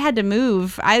 I had to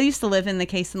move. I used to live in the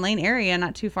Cason Lane area,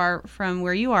 not too far from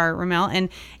where you are, Ramel. And,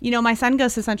 my son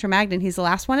goes to Central Magnet. He's the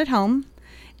last one at home.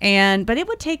 But it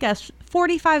would take us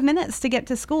 45 minutes to get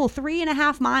to school,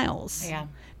 3.5 miles. Yeah.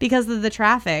 Because of the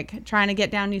traffic trying to get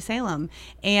down New Salem.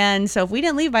 And so if we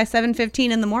didn't leave by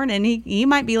 7:15 in the morning, he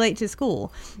might be late to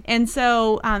school. And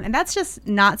so, and that's just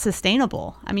not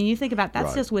sustainable. I mean, you think about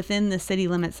that's just within the city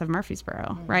limits of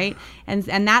Murfreesboro, right?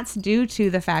 And that's due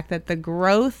to the fact that the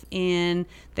growth in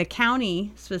the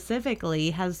county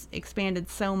specifically has expanded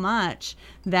so much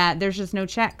that there's just no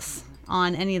checks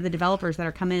on any of the developers that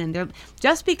are coming in. They're,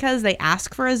 just because they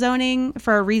ask for a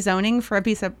rezoning for a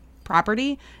piece of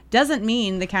property doesn't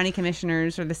mean the county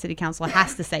commissioners or the city council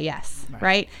has to say yes,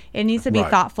 right? It needs to be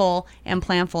thoughtful and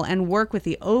planful and work with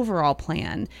the overall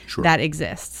plan that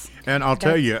exists. And I'll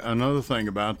tell you another thing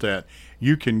about that.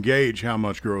 You can gauge how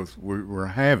much growth we're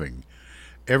having.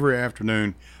 Every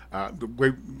afternoon,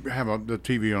 we have the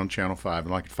TV on Channel 5,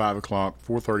 like at 5 o'clock,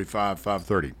 4:35,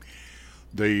 5:30.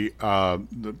 The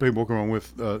people come on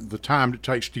with the time it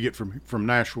takes to get from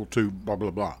Nashville to blah,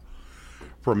 blah, blah.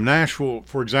 From Nashville,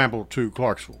 for example, to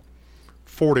Clarksville,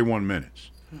 41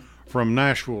 minutes. From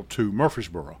Nashville to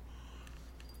Murfreesboro,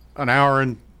 an hour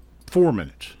and 4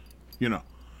 minutes.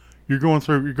 You're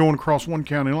going across one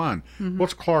county line.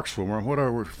 What's Clarksville? What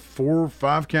are we, 4 or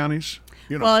 5 counties?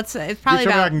 Well, it's probably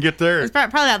about. I can get there. It's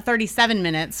probably about 37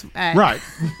 minutes. Right.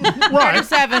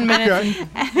 37 minutes,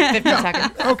 50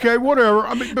 seconds. Okay, whatever.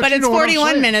 I mean, but it's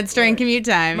 41 minutes during commute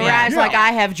time. Mariah's like,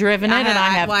 I have driven it and I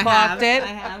have clocked it. I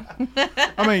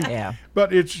have. I mean,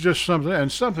 but it's just something.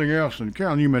 And something else, and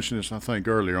Carolyn, you mentioned this, I think,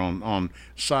 earlier on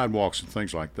sidewalks and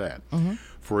things like that.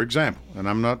 For example, and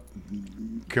I'm not,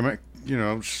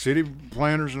 city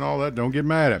planners and all that, don't get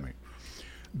mad at me.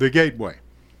 The Gateway,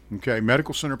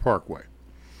 Medical Center Parkway,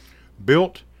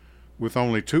 built with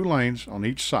only 2 lanes on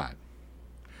each side.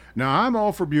 Now, I'm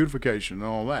all for beautification and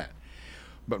all that,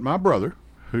 but my brother,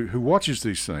 who watches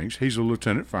these things, he's a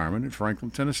lieutenant fireman in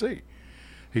Franklin, Tennessee.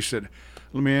 He said,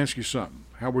 let me ask you something.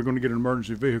 How are we going to get an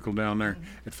emergency vehicle down there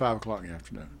at 5 o'clock in the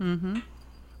afternoon?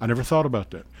 I never thought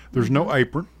about that. There's no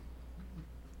apron.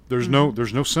 There's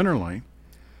no center lane.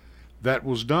 That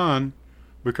was done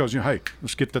because, hey,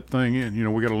 let's get that thing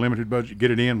in. We got a limited budget. Get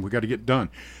it in. We got to get done.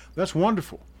 That's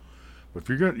wonderful. But if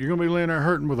you're going to be laying there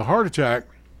hurting with a heart attack,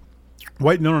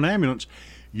 waiting on an ambulance,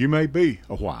 you may be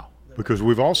a while, because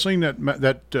we've all seen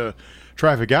that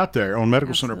traffic out there on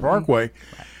Medical Center Parkway,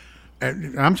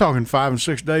 and I'm talking 5 and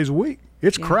 6 days a week.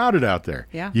 It's crowded out there.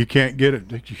 Yeah. You can't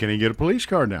even get a police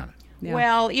car down it. Yeah.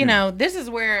 Well, this is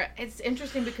where it's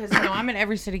interesting because, I'm at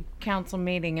every city council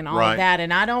meeting and all of that,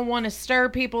 and I don't want to stir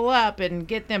people up and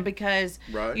get them because,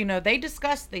 they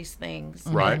discuss these things.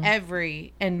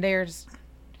 And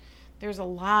there's a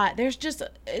lot.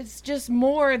 It's just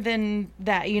more than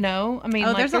that, I mean,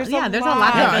 there's a lot.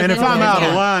 Yeah, and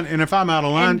if I'm out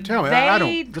of line, tell me. I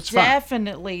don't. That's fine.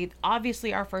 Definitely,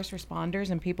 obviously, our first responders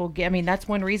and people that's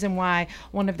one reason why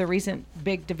one of the recent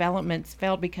big developments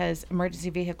failed, because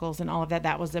emergency vehicles and all of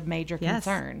that was a major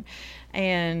concern,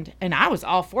 and I was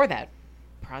all for that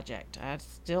project. I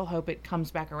still hope it comes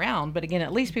back around, but again,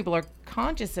 at least people are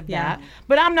conscious of that.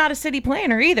 But I'm not a city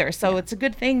planner either, so it's a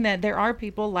good thing that there are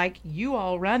people like you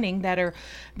all running that are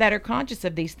conscious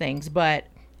of these things.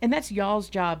 And that's y'all's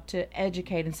job to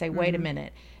educate and say, wait a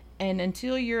minute. And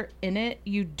until you're in it,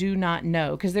 you do not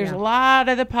know, because there's a lot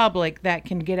of the public that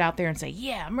can get out there and say,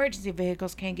 emergency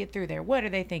vehicles can't get through there. What are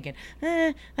they thinking?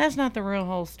 That's not the real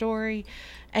whole story.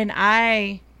 And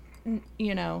I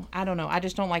don't know. I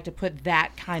just don't like to put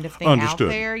that kind of thing out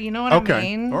there. You know what I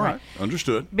mean? All right.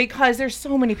 Understood. Because there's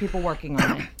so many people working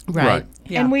on it. Right.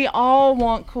 Yeah. And we all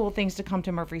want cool things to come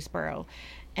to Murfreesboro.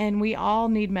 And we all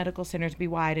need medical centers to be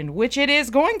widened, which it is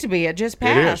going to be. It just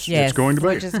passed. It is. Yes. It's going to be.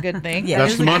 Which is a good thing.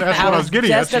 That's the money. That's what I was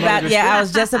getting at. I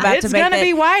was just about to It's make going to that.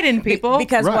 be widened, people.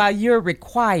 Because Right. while you're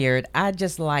required, I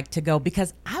just like to go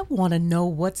because I want to know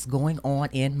what's going on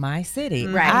in my city.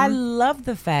 Right. I love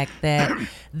the fact that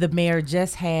the mayor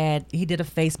he did a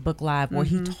Facebook Live where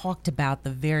he talked about the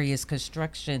various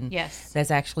construction Yes.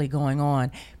 that's actually going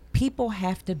on. People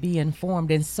have to be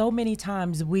informed, and so many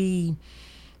times we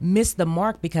miss the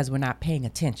mark because we're not paying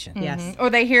attention. Yes.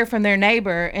 Or they hear from their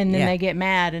neighbor and then Yeah. they get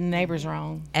mad and the neighbor's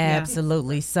wrong.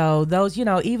 Absolutely. So those,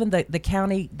 even the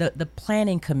county, the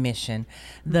planning commission,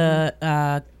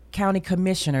 the county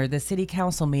commissioner, the city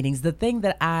council meetings, the thing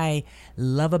that I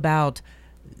love about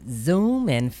Zoom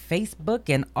and Facebook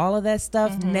and all of that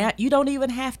stuff, now you don't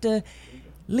even have to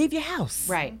leave your house.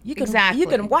 Right. You can Exactly. you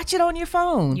can watch it on your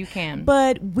phone. You can.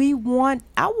 But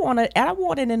I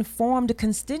want an informed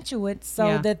constituent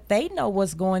so that they know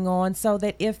what's going on, so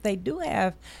that if they do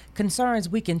have concerns,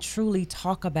 we can truly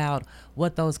talk about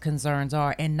what those concerns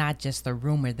are and not just the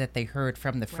rumor that they heard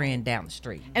from the friend down the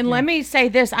street. And let me say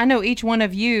this. I know each one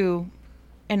of you,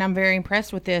 and I'm very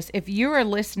impressed with this. If you are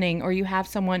listening or you have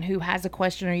someone who has a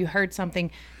question or you heard something,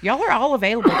 y'all are all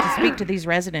available to speak to these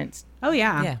residents. Oh,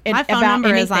 yeah. And My phone about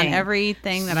number is on anything.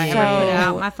 everything that I ever put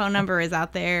out. My phone number is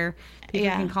out there. People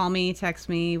can call me, text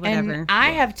me, whatever. And I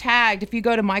have tagged, if you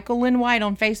go to Michael Lynn White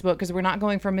on Facebook, because we're not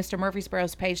going from Mr.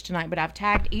 Murfreesboro's page tonight, but I've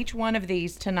tagged each one of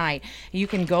these tonight. You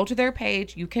can go to their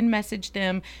page, you can message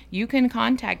them, you can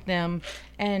contact them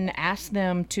and ask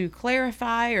them to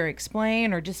clarify or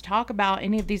explain or just talk about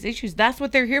any of these issues. That's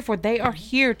what they're here for. They are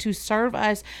here to serve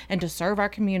us and to serve our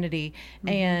community.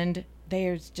 And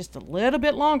there's just a little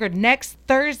bit longer. Next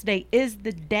Thursday is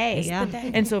the day.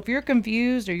 And so if you're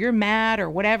confused or you're mad or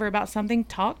whatever about something,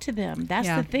 talk to them. That's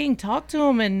the thing. Talk to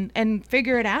them and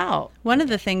figure it out. One of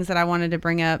the things that I wanted to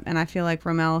bring up, and I feel like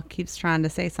Romel keeps trying to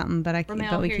say something, but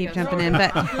we keep jumping in.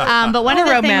 But one of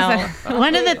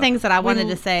the things that I wanted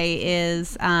to say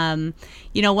is, when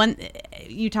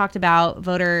you talked about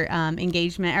voter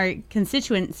engagement or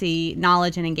constituency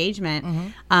knowledge and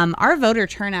engagement, our voter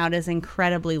turnout is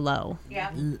incredibly low.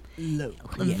 Yeah. Low.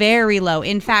 Very low.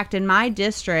 In fact, in my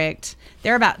district,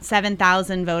 there are about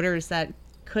 7,000 voters that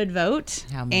could vote,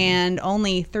 and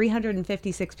only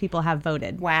 356 people have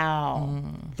voted. Wow.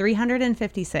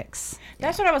 356.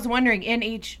 That's what I was wondering in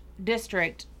each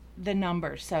district, the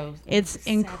numbers. So it's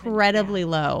incredibly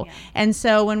low. Yeah. And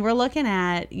so when we're looking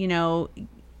at,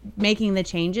 making the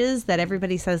changes that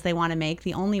everybody says they want to make,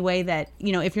 the only way that,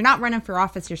 if you're not running for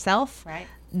office yourself, right,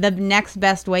 the next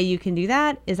best way you can do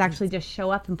that is actually just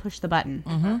show up and push the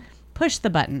button. Push the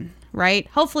button, right?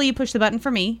 Hopefully you push the button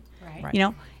for me,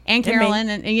 right. And Carolyn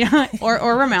and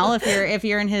or Ramel if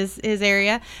you're in his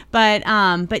area, but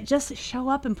just show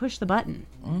up and push the button.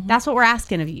 That's what we're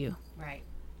asking of you. Right.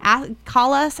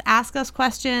 Call us, ask us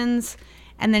questions,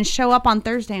 and then show up on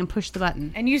Thursday and push the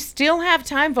button. And you still have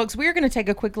time, folks. We're going to take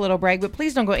a quick little break, but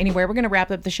please don't go anywhere. We're going to wrap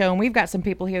up the show, and we've got some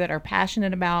people here that are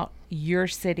passionate about your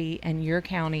city and your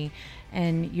county,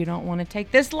 and you don't want to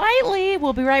take this lightly.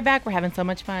 We'll be right back. We're having so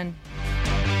much fun.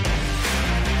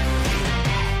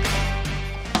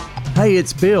 Hey,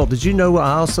 it's Bill. Did you know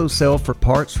I also sell for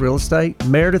Parts Real Estate?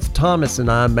 Meredith Thomas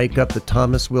and I make up the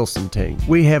Thomas Wilson team.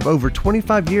 We have over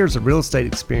 25 years of real estate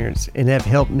experience and have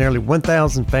helped nearly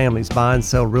 1,000 families buy and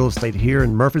sell real estate here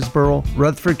in Murfreesboro,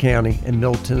 Rutherford County, and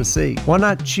Middle Tennessee. Why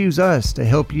not choose us to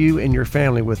help you and your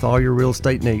family with all your real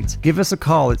estate needs? Give us a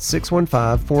call at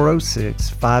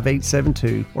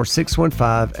 615-406-5872 or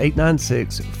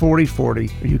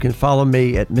 615-896-4040, or you can follow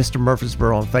me at Mr.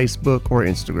 Murfreesboro on Facebook or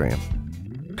Instagram.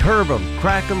 Curb them,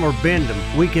 crack them, or bend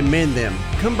them, we can mend them.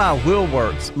 Come by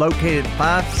Wheelworks, located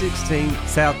 516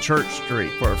 South Church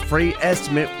Street. For a free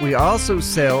estimate, we also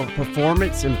sell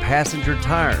performance and passenger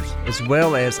tires, as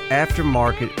well as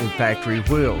aftermarket and factory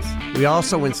wheels. We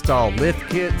also install lift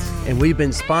kits, and we've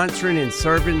been sponsoring and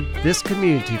serving this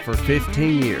community for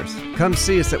 15 years. Come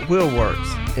see us at Wheelworks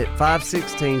at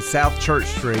 516 South Church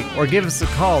Street, or give us a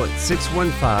call at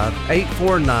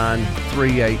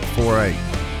 615-849-3848.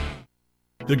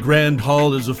 The Grand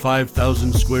Hall is a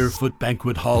 5,000 square foot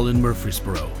banquet hall in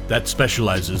Murfreesboro that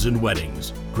specializes in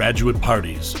weddings, graduate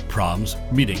parties, proms,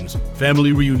 meetings,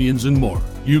 family reunions, and more.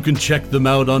 You can check them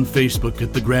out on Facebook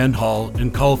at the Grand Hall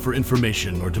and call for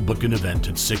information or to book an event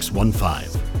at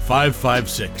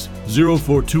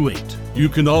 615-556-0428. You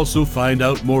can also find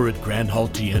out more at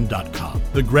grandhalltn.com.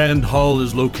 The Grand Hall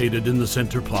is located in the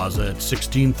Center Plaza at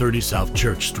 1630 South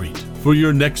Church Street. For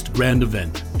your next grand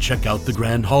event, check out the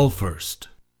Grand Hall first.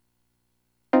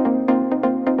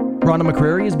 Rhonda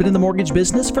McCrary has been in the mortgage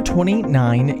business for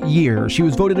 29 years. She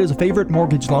was voted as a favorite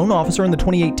mortgage loan officer in the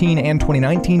 2018 and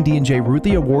 2019 D&J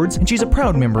Ruthie Awards, and she's a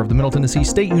proud member of the Middle Tennessee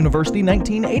State University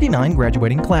 1989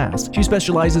 graduating class. She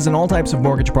specializes in all types of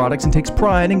mortgage products and takes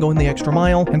pride in going the extra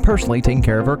mile and personally taking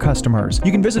care of her customers.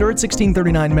 You can visit her at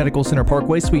 1639 Medical Center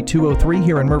Parkway, Suite 203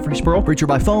 here in Murfreesboro. Reach her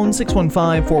by phone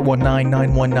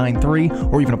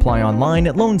 615-419-9193 or even apply online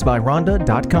at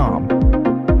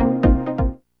loansbyrhonda.com.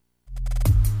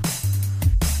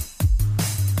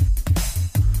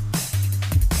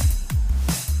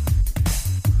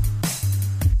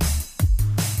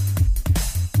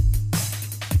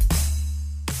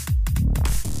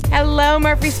 Hello,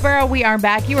 Murfreesboro. We are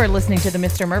back. You are listening to the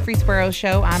Mr. Murfreesboro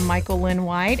Show. I'm Michael Lynn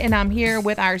White, and I'm here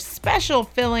with our special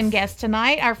fill-in guest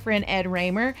tonight, our friend Ed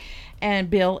Raymer. And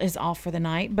Bill is off for the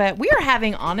night. But we are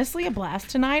having, honestly, a blast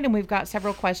tonight, and we've got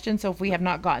several questions. So if we have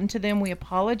not gotten to them, we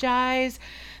apologize.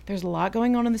 There's a lot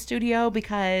going on in the studio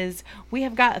because we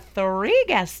have got 3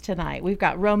 guests tonight. We've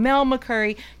got Romel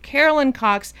McCurry, Carolyn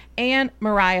Cox, and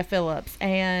Mariah Phillips.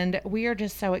 And we are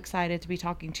just so excited to be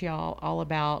talking to y'all all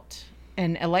about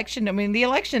an election. I mean, the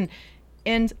election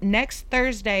ends next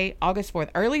Thursday, August 4th.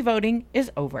 Early voting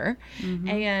is over. Mm-hmm.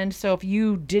 And so if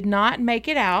you did not make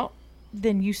it out,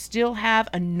 then you still have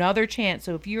another chance.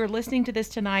 So if you're listening to this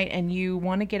tonight and you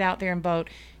want to get out there and vote,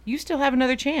 you still have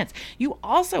another chance. You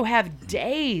also have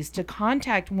days to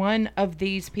contact one of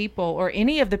these people or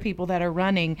any of the people that are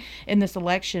running in this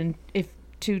election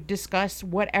to discuss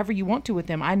whatever you want to with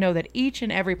them. I know that each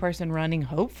and every person running,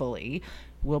 hopefully,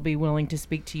 will be willing to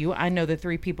speak to you. I know the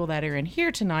 3 people that are in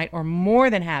here tonight are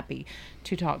more than happy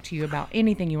to talk to you about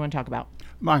anything you want to talk about.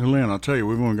 Michael Lynn, I'll tell you,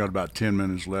 we've only got about 10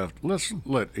 minutes left. Let's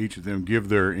let each of them give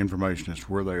their information as to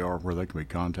where they are, where they can be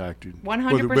contacted.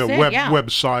 100%, yeah.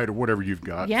 Website or whatever you've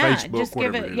got. Yeah, Facebook, just give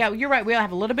whatever it. it is. Yeah, you're right. We'll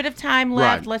have a little bit of time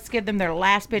left. Right. Let's give them their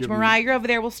last pitch. Mariah, you're over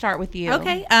there. We'll start with you.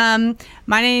 Okay.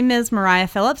 My name is Mariah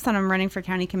Phillips, and I'm running for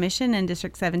County Commission in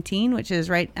District 17, which is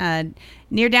right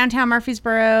near downtown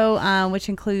Murfreesboro, which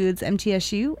includes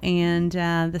MTSU and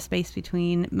the space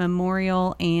between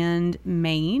Memorial and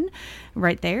Maine,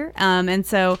 right there. And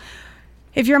so,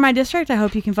 if you're in my district, I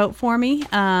hope you can vote for me.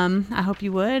 I hope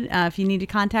you would. If you need to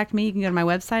contact me, you can go to my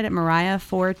website at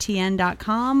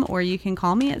mariah4tn.com, or you can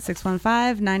call me at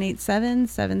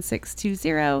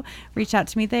 615-987-7620. Reach out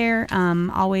to me there.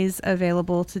 Always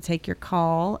available to take your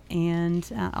call. And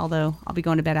although I'll be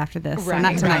going to bed after this,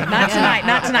 Right. so not tonight.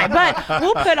 Not tonight. But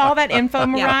we'll put all that info,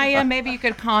 Mariah. Yeah. Maybe you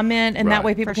could comment, and that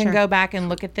way people can go back and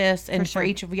look at this. And for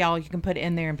each of y'all, you can put it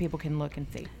in there, and people can look and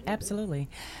see. Absolutely.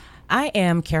 I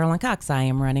am Carolyn Cox. I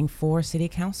am running for City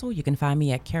Council. You can find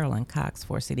me at Carolyn Cox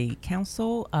for City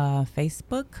Council,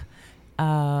 Facebook,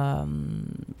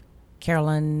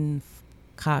 Carolyn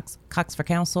Cox for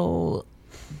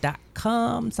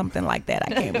Council.com, something like that. I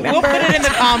can't remember. We'll put it in the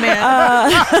comments.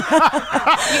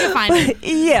 You can find me.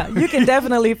 Yeah, you can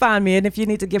definitely find me. And if you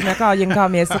need to give me a call, you can call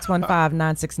me at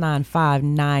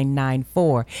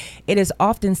 615-969-5994. It is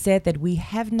often said that we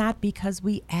have not because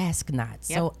we ask not.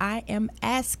 Yep. So I am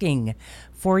asking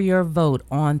for your vote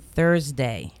on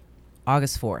Thursday,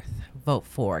 August 4th. Vote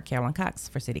for Carolyn Cox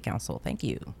for City Council. Thank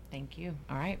you. Thank you.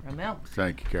 All right, Romel.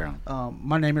 Thank you, Carolyn.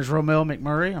 My name is Romel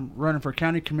McMurray. I'm running for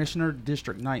County Commissioner,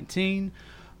 District 19.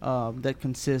 That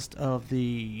consists of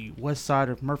the west side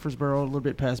of Murfreesboro, a little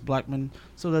bit past Blackman.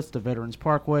 So that's the Veterans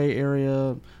Parkway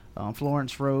area,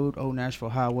 Florence Road, Old Nashville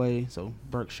Highway, so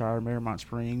Berkshire, Marymount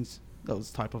Springs, those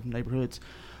type of neighborhoods.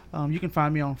 You can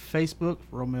find me on Facebook,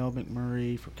 Romel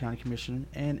McMurray for County Commissioner,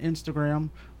 and Instagram,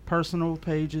 personal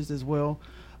pages as well.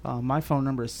 My phone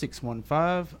number is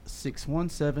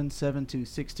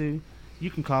 615-617-7262. You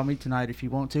can call me tonight if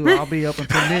you want to. I'll be up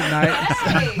until midnight.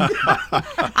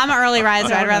 I'm an early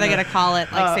riser. I'd rather get a call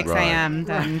at like 6 a.m.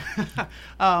 than...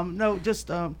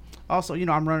 Also,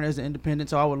 I'm running as an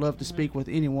independent, so I would love to speak with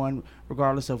anyone,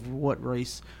 regardless of what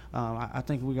race. I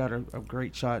think we got a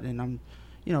great shot, and I'm,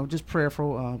 just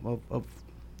prayerful of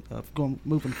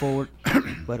moving forward.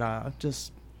 But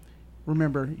just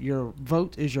remember, your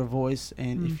vote is your voice,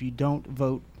 and if you don't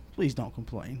vote, please don't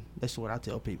complain. That's what I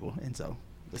tell people, and so.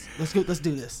 Let's do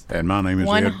this. And my name is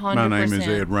 100%. Ed. My name is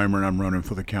Ed Raymer, and I'm running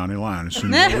for the county line as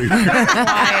soon as I leave. Quiet,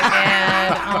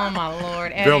 Ed. Oh my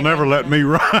Lord, Ed. They'll never let me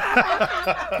run.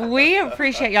 We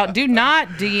appreciate y'all. Do not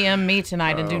DM me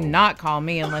tonight, and do not call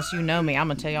me unless you know me. I'm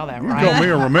gonna tell y'all that right. Call me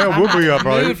or Romel. We'll be up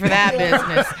mood for that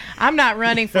business. I'm not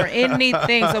running for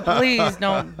anything, so please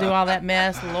don't do all that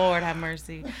mess. Lord have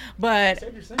mercy. But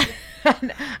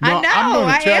I know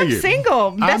I am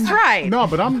single. That's right. No,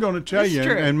 but I'm going to tell you,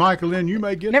 and Michael Lynn, you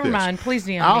may get Never this. mind. Please DM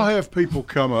me. I'll have people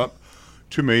come up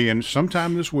to me, and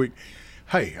sometime this week,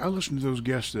 hey, I listened to those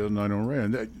guests the other night on radio,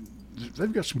 and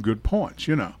they've got some good points,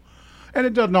 you know. And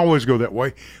it doesn't always go that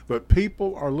way, but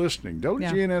people are listening.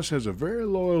 WGNS has a very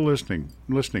loyal listening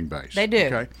base. They do.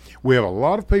 Okay, we have a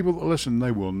lot of people that listen.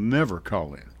 They will never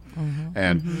call in,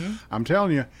 and I'm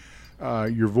telling you,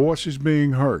 your voice is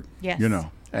being heard. Yes. You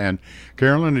know. And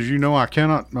Carolyn, as you know,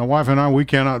 my wife and I, we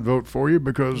cannot vote for you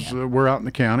because we're out in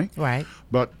the county. Right.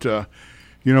 But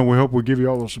you know, we hope we give you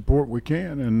all the support we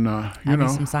can, and you know,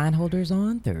 some sign holders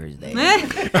on Thursday.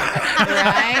 Right,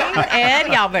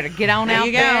 Ed, y'all better get on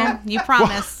out there. You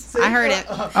promised. I heard it.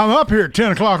 I'm up here at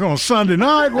 10 o'clock on a Sunday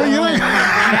night. What do you think?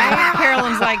 Right?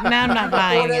 Carolyn's like, no, I'm not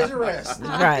buying it.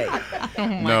 Right. Oh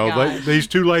my No, gosh. these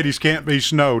two ladies can't be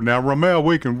snowed. Now, Romel,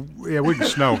 we can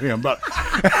snow him, but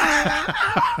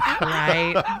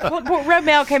Right. Well,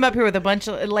 Romel came up here with a bunch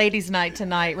of ladies' night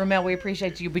tonight. Romel, we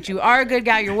appreciate you, but you are a good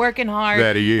guy. You're working hard.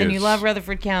 That he is. And you love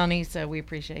Rutherford County, so we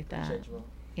appreciate that.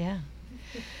 Yeah.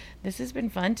 This has been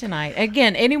fun tonight.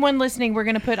 Again, anyone listening, we're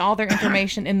going to put all their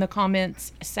information in the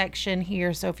comments section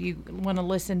here. So if you want to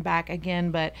listen back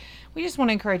again, but we just want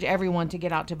to encourage everyone to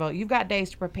get out to vote. You've got days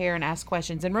to prepare and ask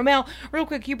questions. And Romel, real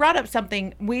quick, you brought up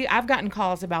something. I've gotten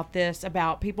calls about this,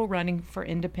 about people running for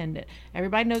independent.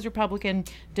 Everybody knows Republican,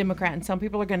 Democrat, and some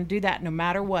people are going to do that no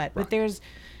matter what. But there's,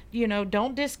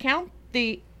 don't discount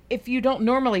if you don't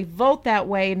normally vote that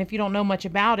way and if you don't know much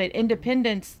about it,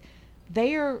 independents,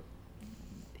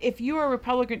 if you are a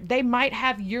Republican, they might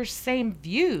have your same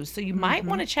views. So you might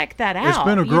want to check that out. it's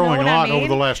been a growing lot over the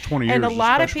mean? last 20 years. And a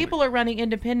lot especially. of people are running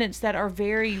independents that are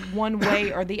very one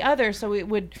way or the other. So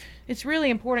it's really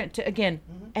important to, again,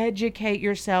 educate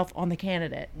yourself on the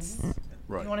candidates.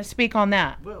 Right. You want to speak on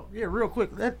that? Well, yeah, real quick.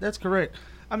 That's correct.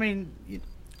 I mean,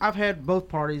 I've had both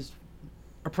parties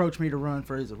approach me to run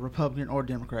for either Republican or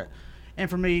Democrat. And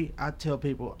for me, I tell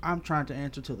people I'm trying to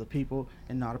answer to the people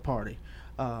and not a party.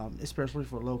 Especially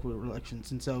for local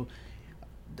elections, and so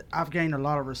I've gained a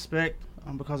lot of respect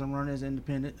because I'm running as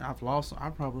independent. I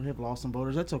probably have lost some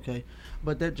voters. That's okay,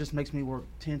 but that just makes me work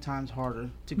 10 times harder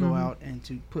to go out and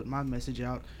to put my message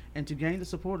out and to gain the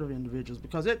support of individuals.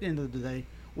 Because at the end of the day,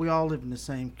 we all live in the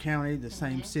same county, the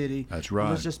same city. That's right.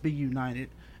 Let's just be united.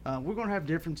 We're going to have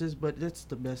differences, but that's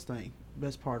the best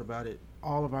part about it.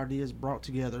 All of our ideas brought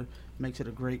together makes it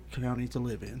a great county to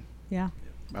live in. Yeah.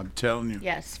 I'm telling you.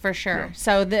 Yes, for sure. Yeah.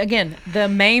 So, again, the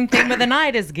main theme of the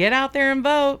night is get out there and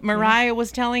vote. Mariah was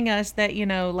telling us that,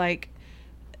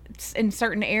 in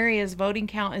certain areas, voting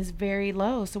count is very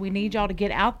low. So we need y'all to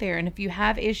get out there. And if you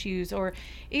have issues, or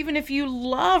even if you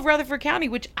love Rutherford County,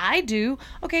 which I do,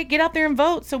 okay, get out there and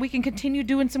vote so we can continue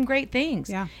doing some great things.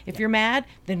 Yeah. If you're mad,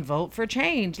 then vote for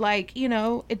change.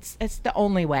 It's the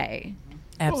only way.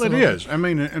 Absolutely. Well, it is. I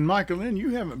mean, and Michael Lynn,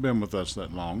 you haven't been with us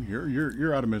that long.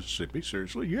 You're out of Mississippi.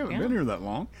 Seriously, you haven't been here that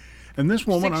long. And this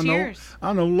woman, 6 years.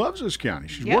 I know loves this county.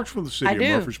 She works for the city of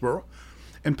Murfreesboro,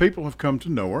 and people have come to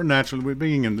know her naturally with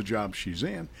being in the job she's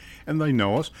in, and they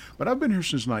know us. But I've been here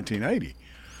since 1980.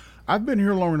 I've been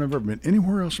here longer than I've ever been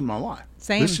anywhere else in my life.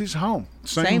 Same. This is home.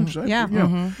 Same. Yeah.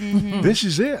 This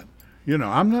is it.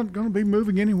 I'm not going to be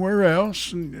moving anywhere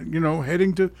else, and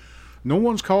heading to. No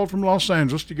one's called from Los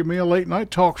Angeles to give me a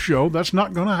late-night talk show. That's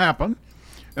not going to happen.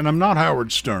 And I'm not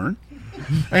Howard Stern.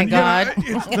 Thank God.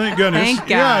 Thank goodness. Thank God.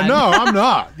 Yeah, no, I'm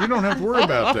not. You don't have to worry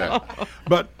about that.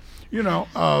 But,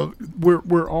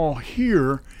 we're all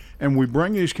here, and we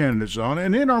bring these candidates on.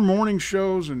 And in our morning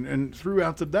shows and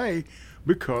throughout the day,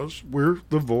 because we're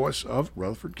the voice of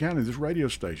Rutherford County, this radio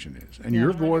station is. And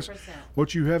your voice, 100%.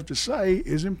 What you have to say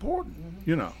is important,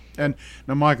 And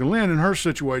now Michael Lynn, in her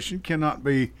situation,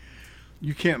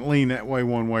 you can't lean that way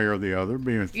one way or the other.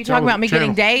 You talking about me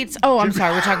getting dates? Oh, I'm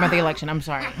sorry. We're talking about the election. I'm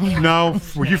sorry. No,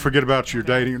 you forget about your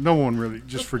dating. No one really.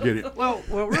 Just forget it. Well,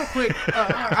 real quick,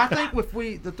 I think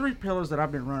the 3 pillars that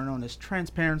I've been running on is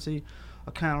transparency,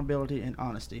 accountability, and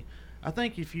honesty. I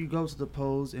think if you go to the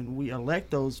polls and we elect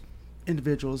those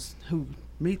individuals who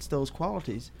meets those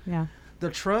qualities, the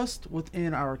trust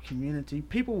within our community,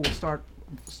 people will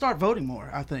start voting more.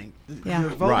 I think the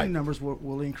voting numbers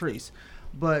will increase.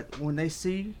 But when they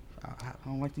see, I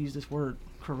don't like to use this word,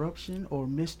 corruption or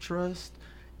mistrust,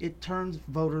 it turns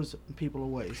voters and people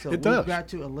away. So we've got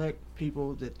to elect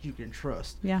people that you can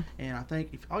trust. Yeah. And I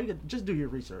think if all you got, just do your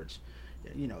research.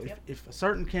 If a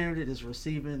certain candidate is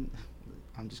receiving,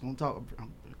 I'm just going to talk,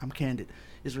 I'm candid,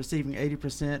 is receiving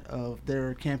 80% of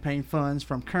their campaign funds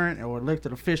from current or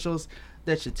elected officials,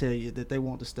 that should tell you that they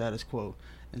want the status quo.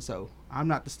 And so I'm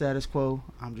not the status quo.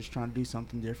 I'm just trying to do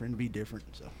something different and be different.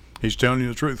 So. He's telling you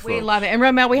the truth, folks. We love it. And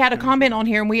Romel, we had a comment on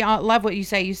here, and we love what you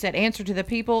say. You said answer to the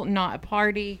people, not a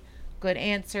party. good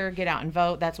answer, get out and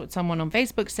vote. That's what someone on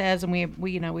Facebook says, and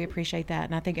we appreciate that.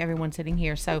 And I think everyone's sitting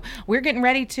here. So we're getting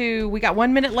ready to. We got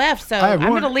 1 minute left, so I'm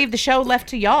going to leave the show left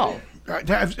to y'all.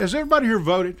 Has everybody here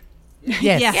voted?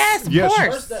 Yes, of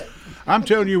course. I'm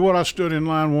telling you what, I stood in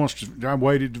line once. I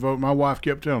waited to vote. My wife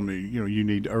kept telling me, you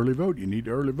need to early vote. You need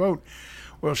to early vote.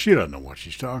 Well, she doesn't know what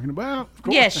she's talking about.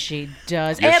 Yes, she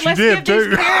does. Yes, and let's give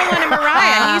these Carolyn and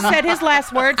Mariah. He said his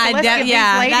last word. So let's give these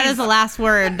ladies. That is the last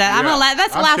word.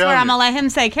 That's the last word I'm gonna let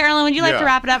him say. Carolyn, would you like to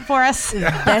wrap it up for us?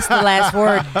 That's the last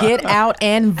word. Get out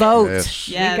and vote. Yes.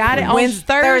 We got it on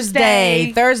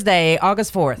Thursday,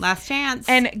 August 4th. Last chance.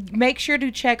 And make sure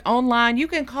to check online. You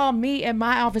can call me at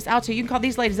my office. I'll tell you. You can call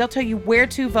these ladies. They'll tell you where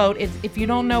to vote. If you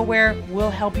don't know where,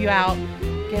 we'll help you out.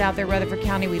 Get out there, Rutherford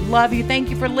County. We love you. Thank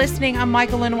you for listening. I'm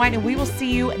Michael Lynn White, and we will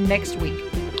see you next week.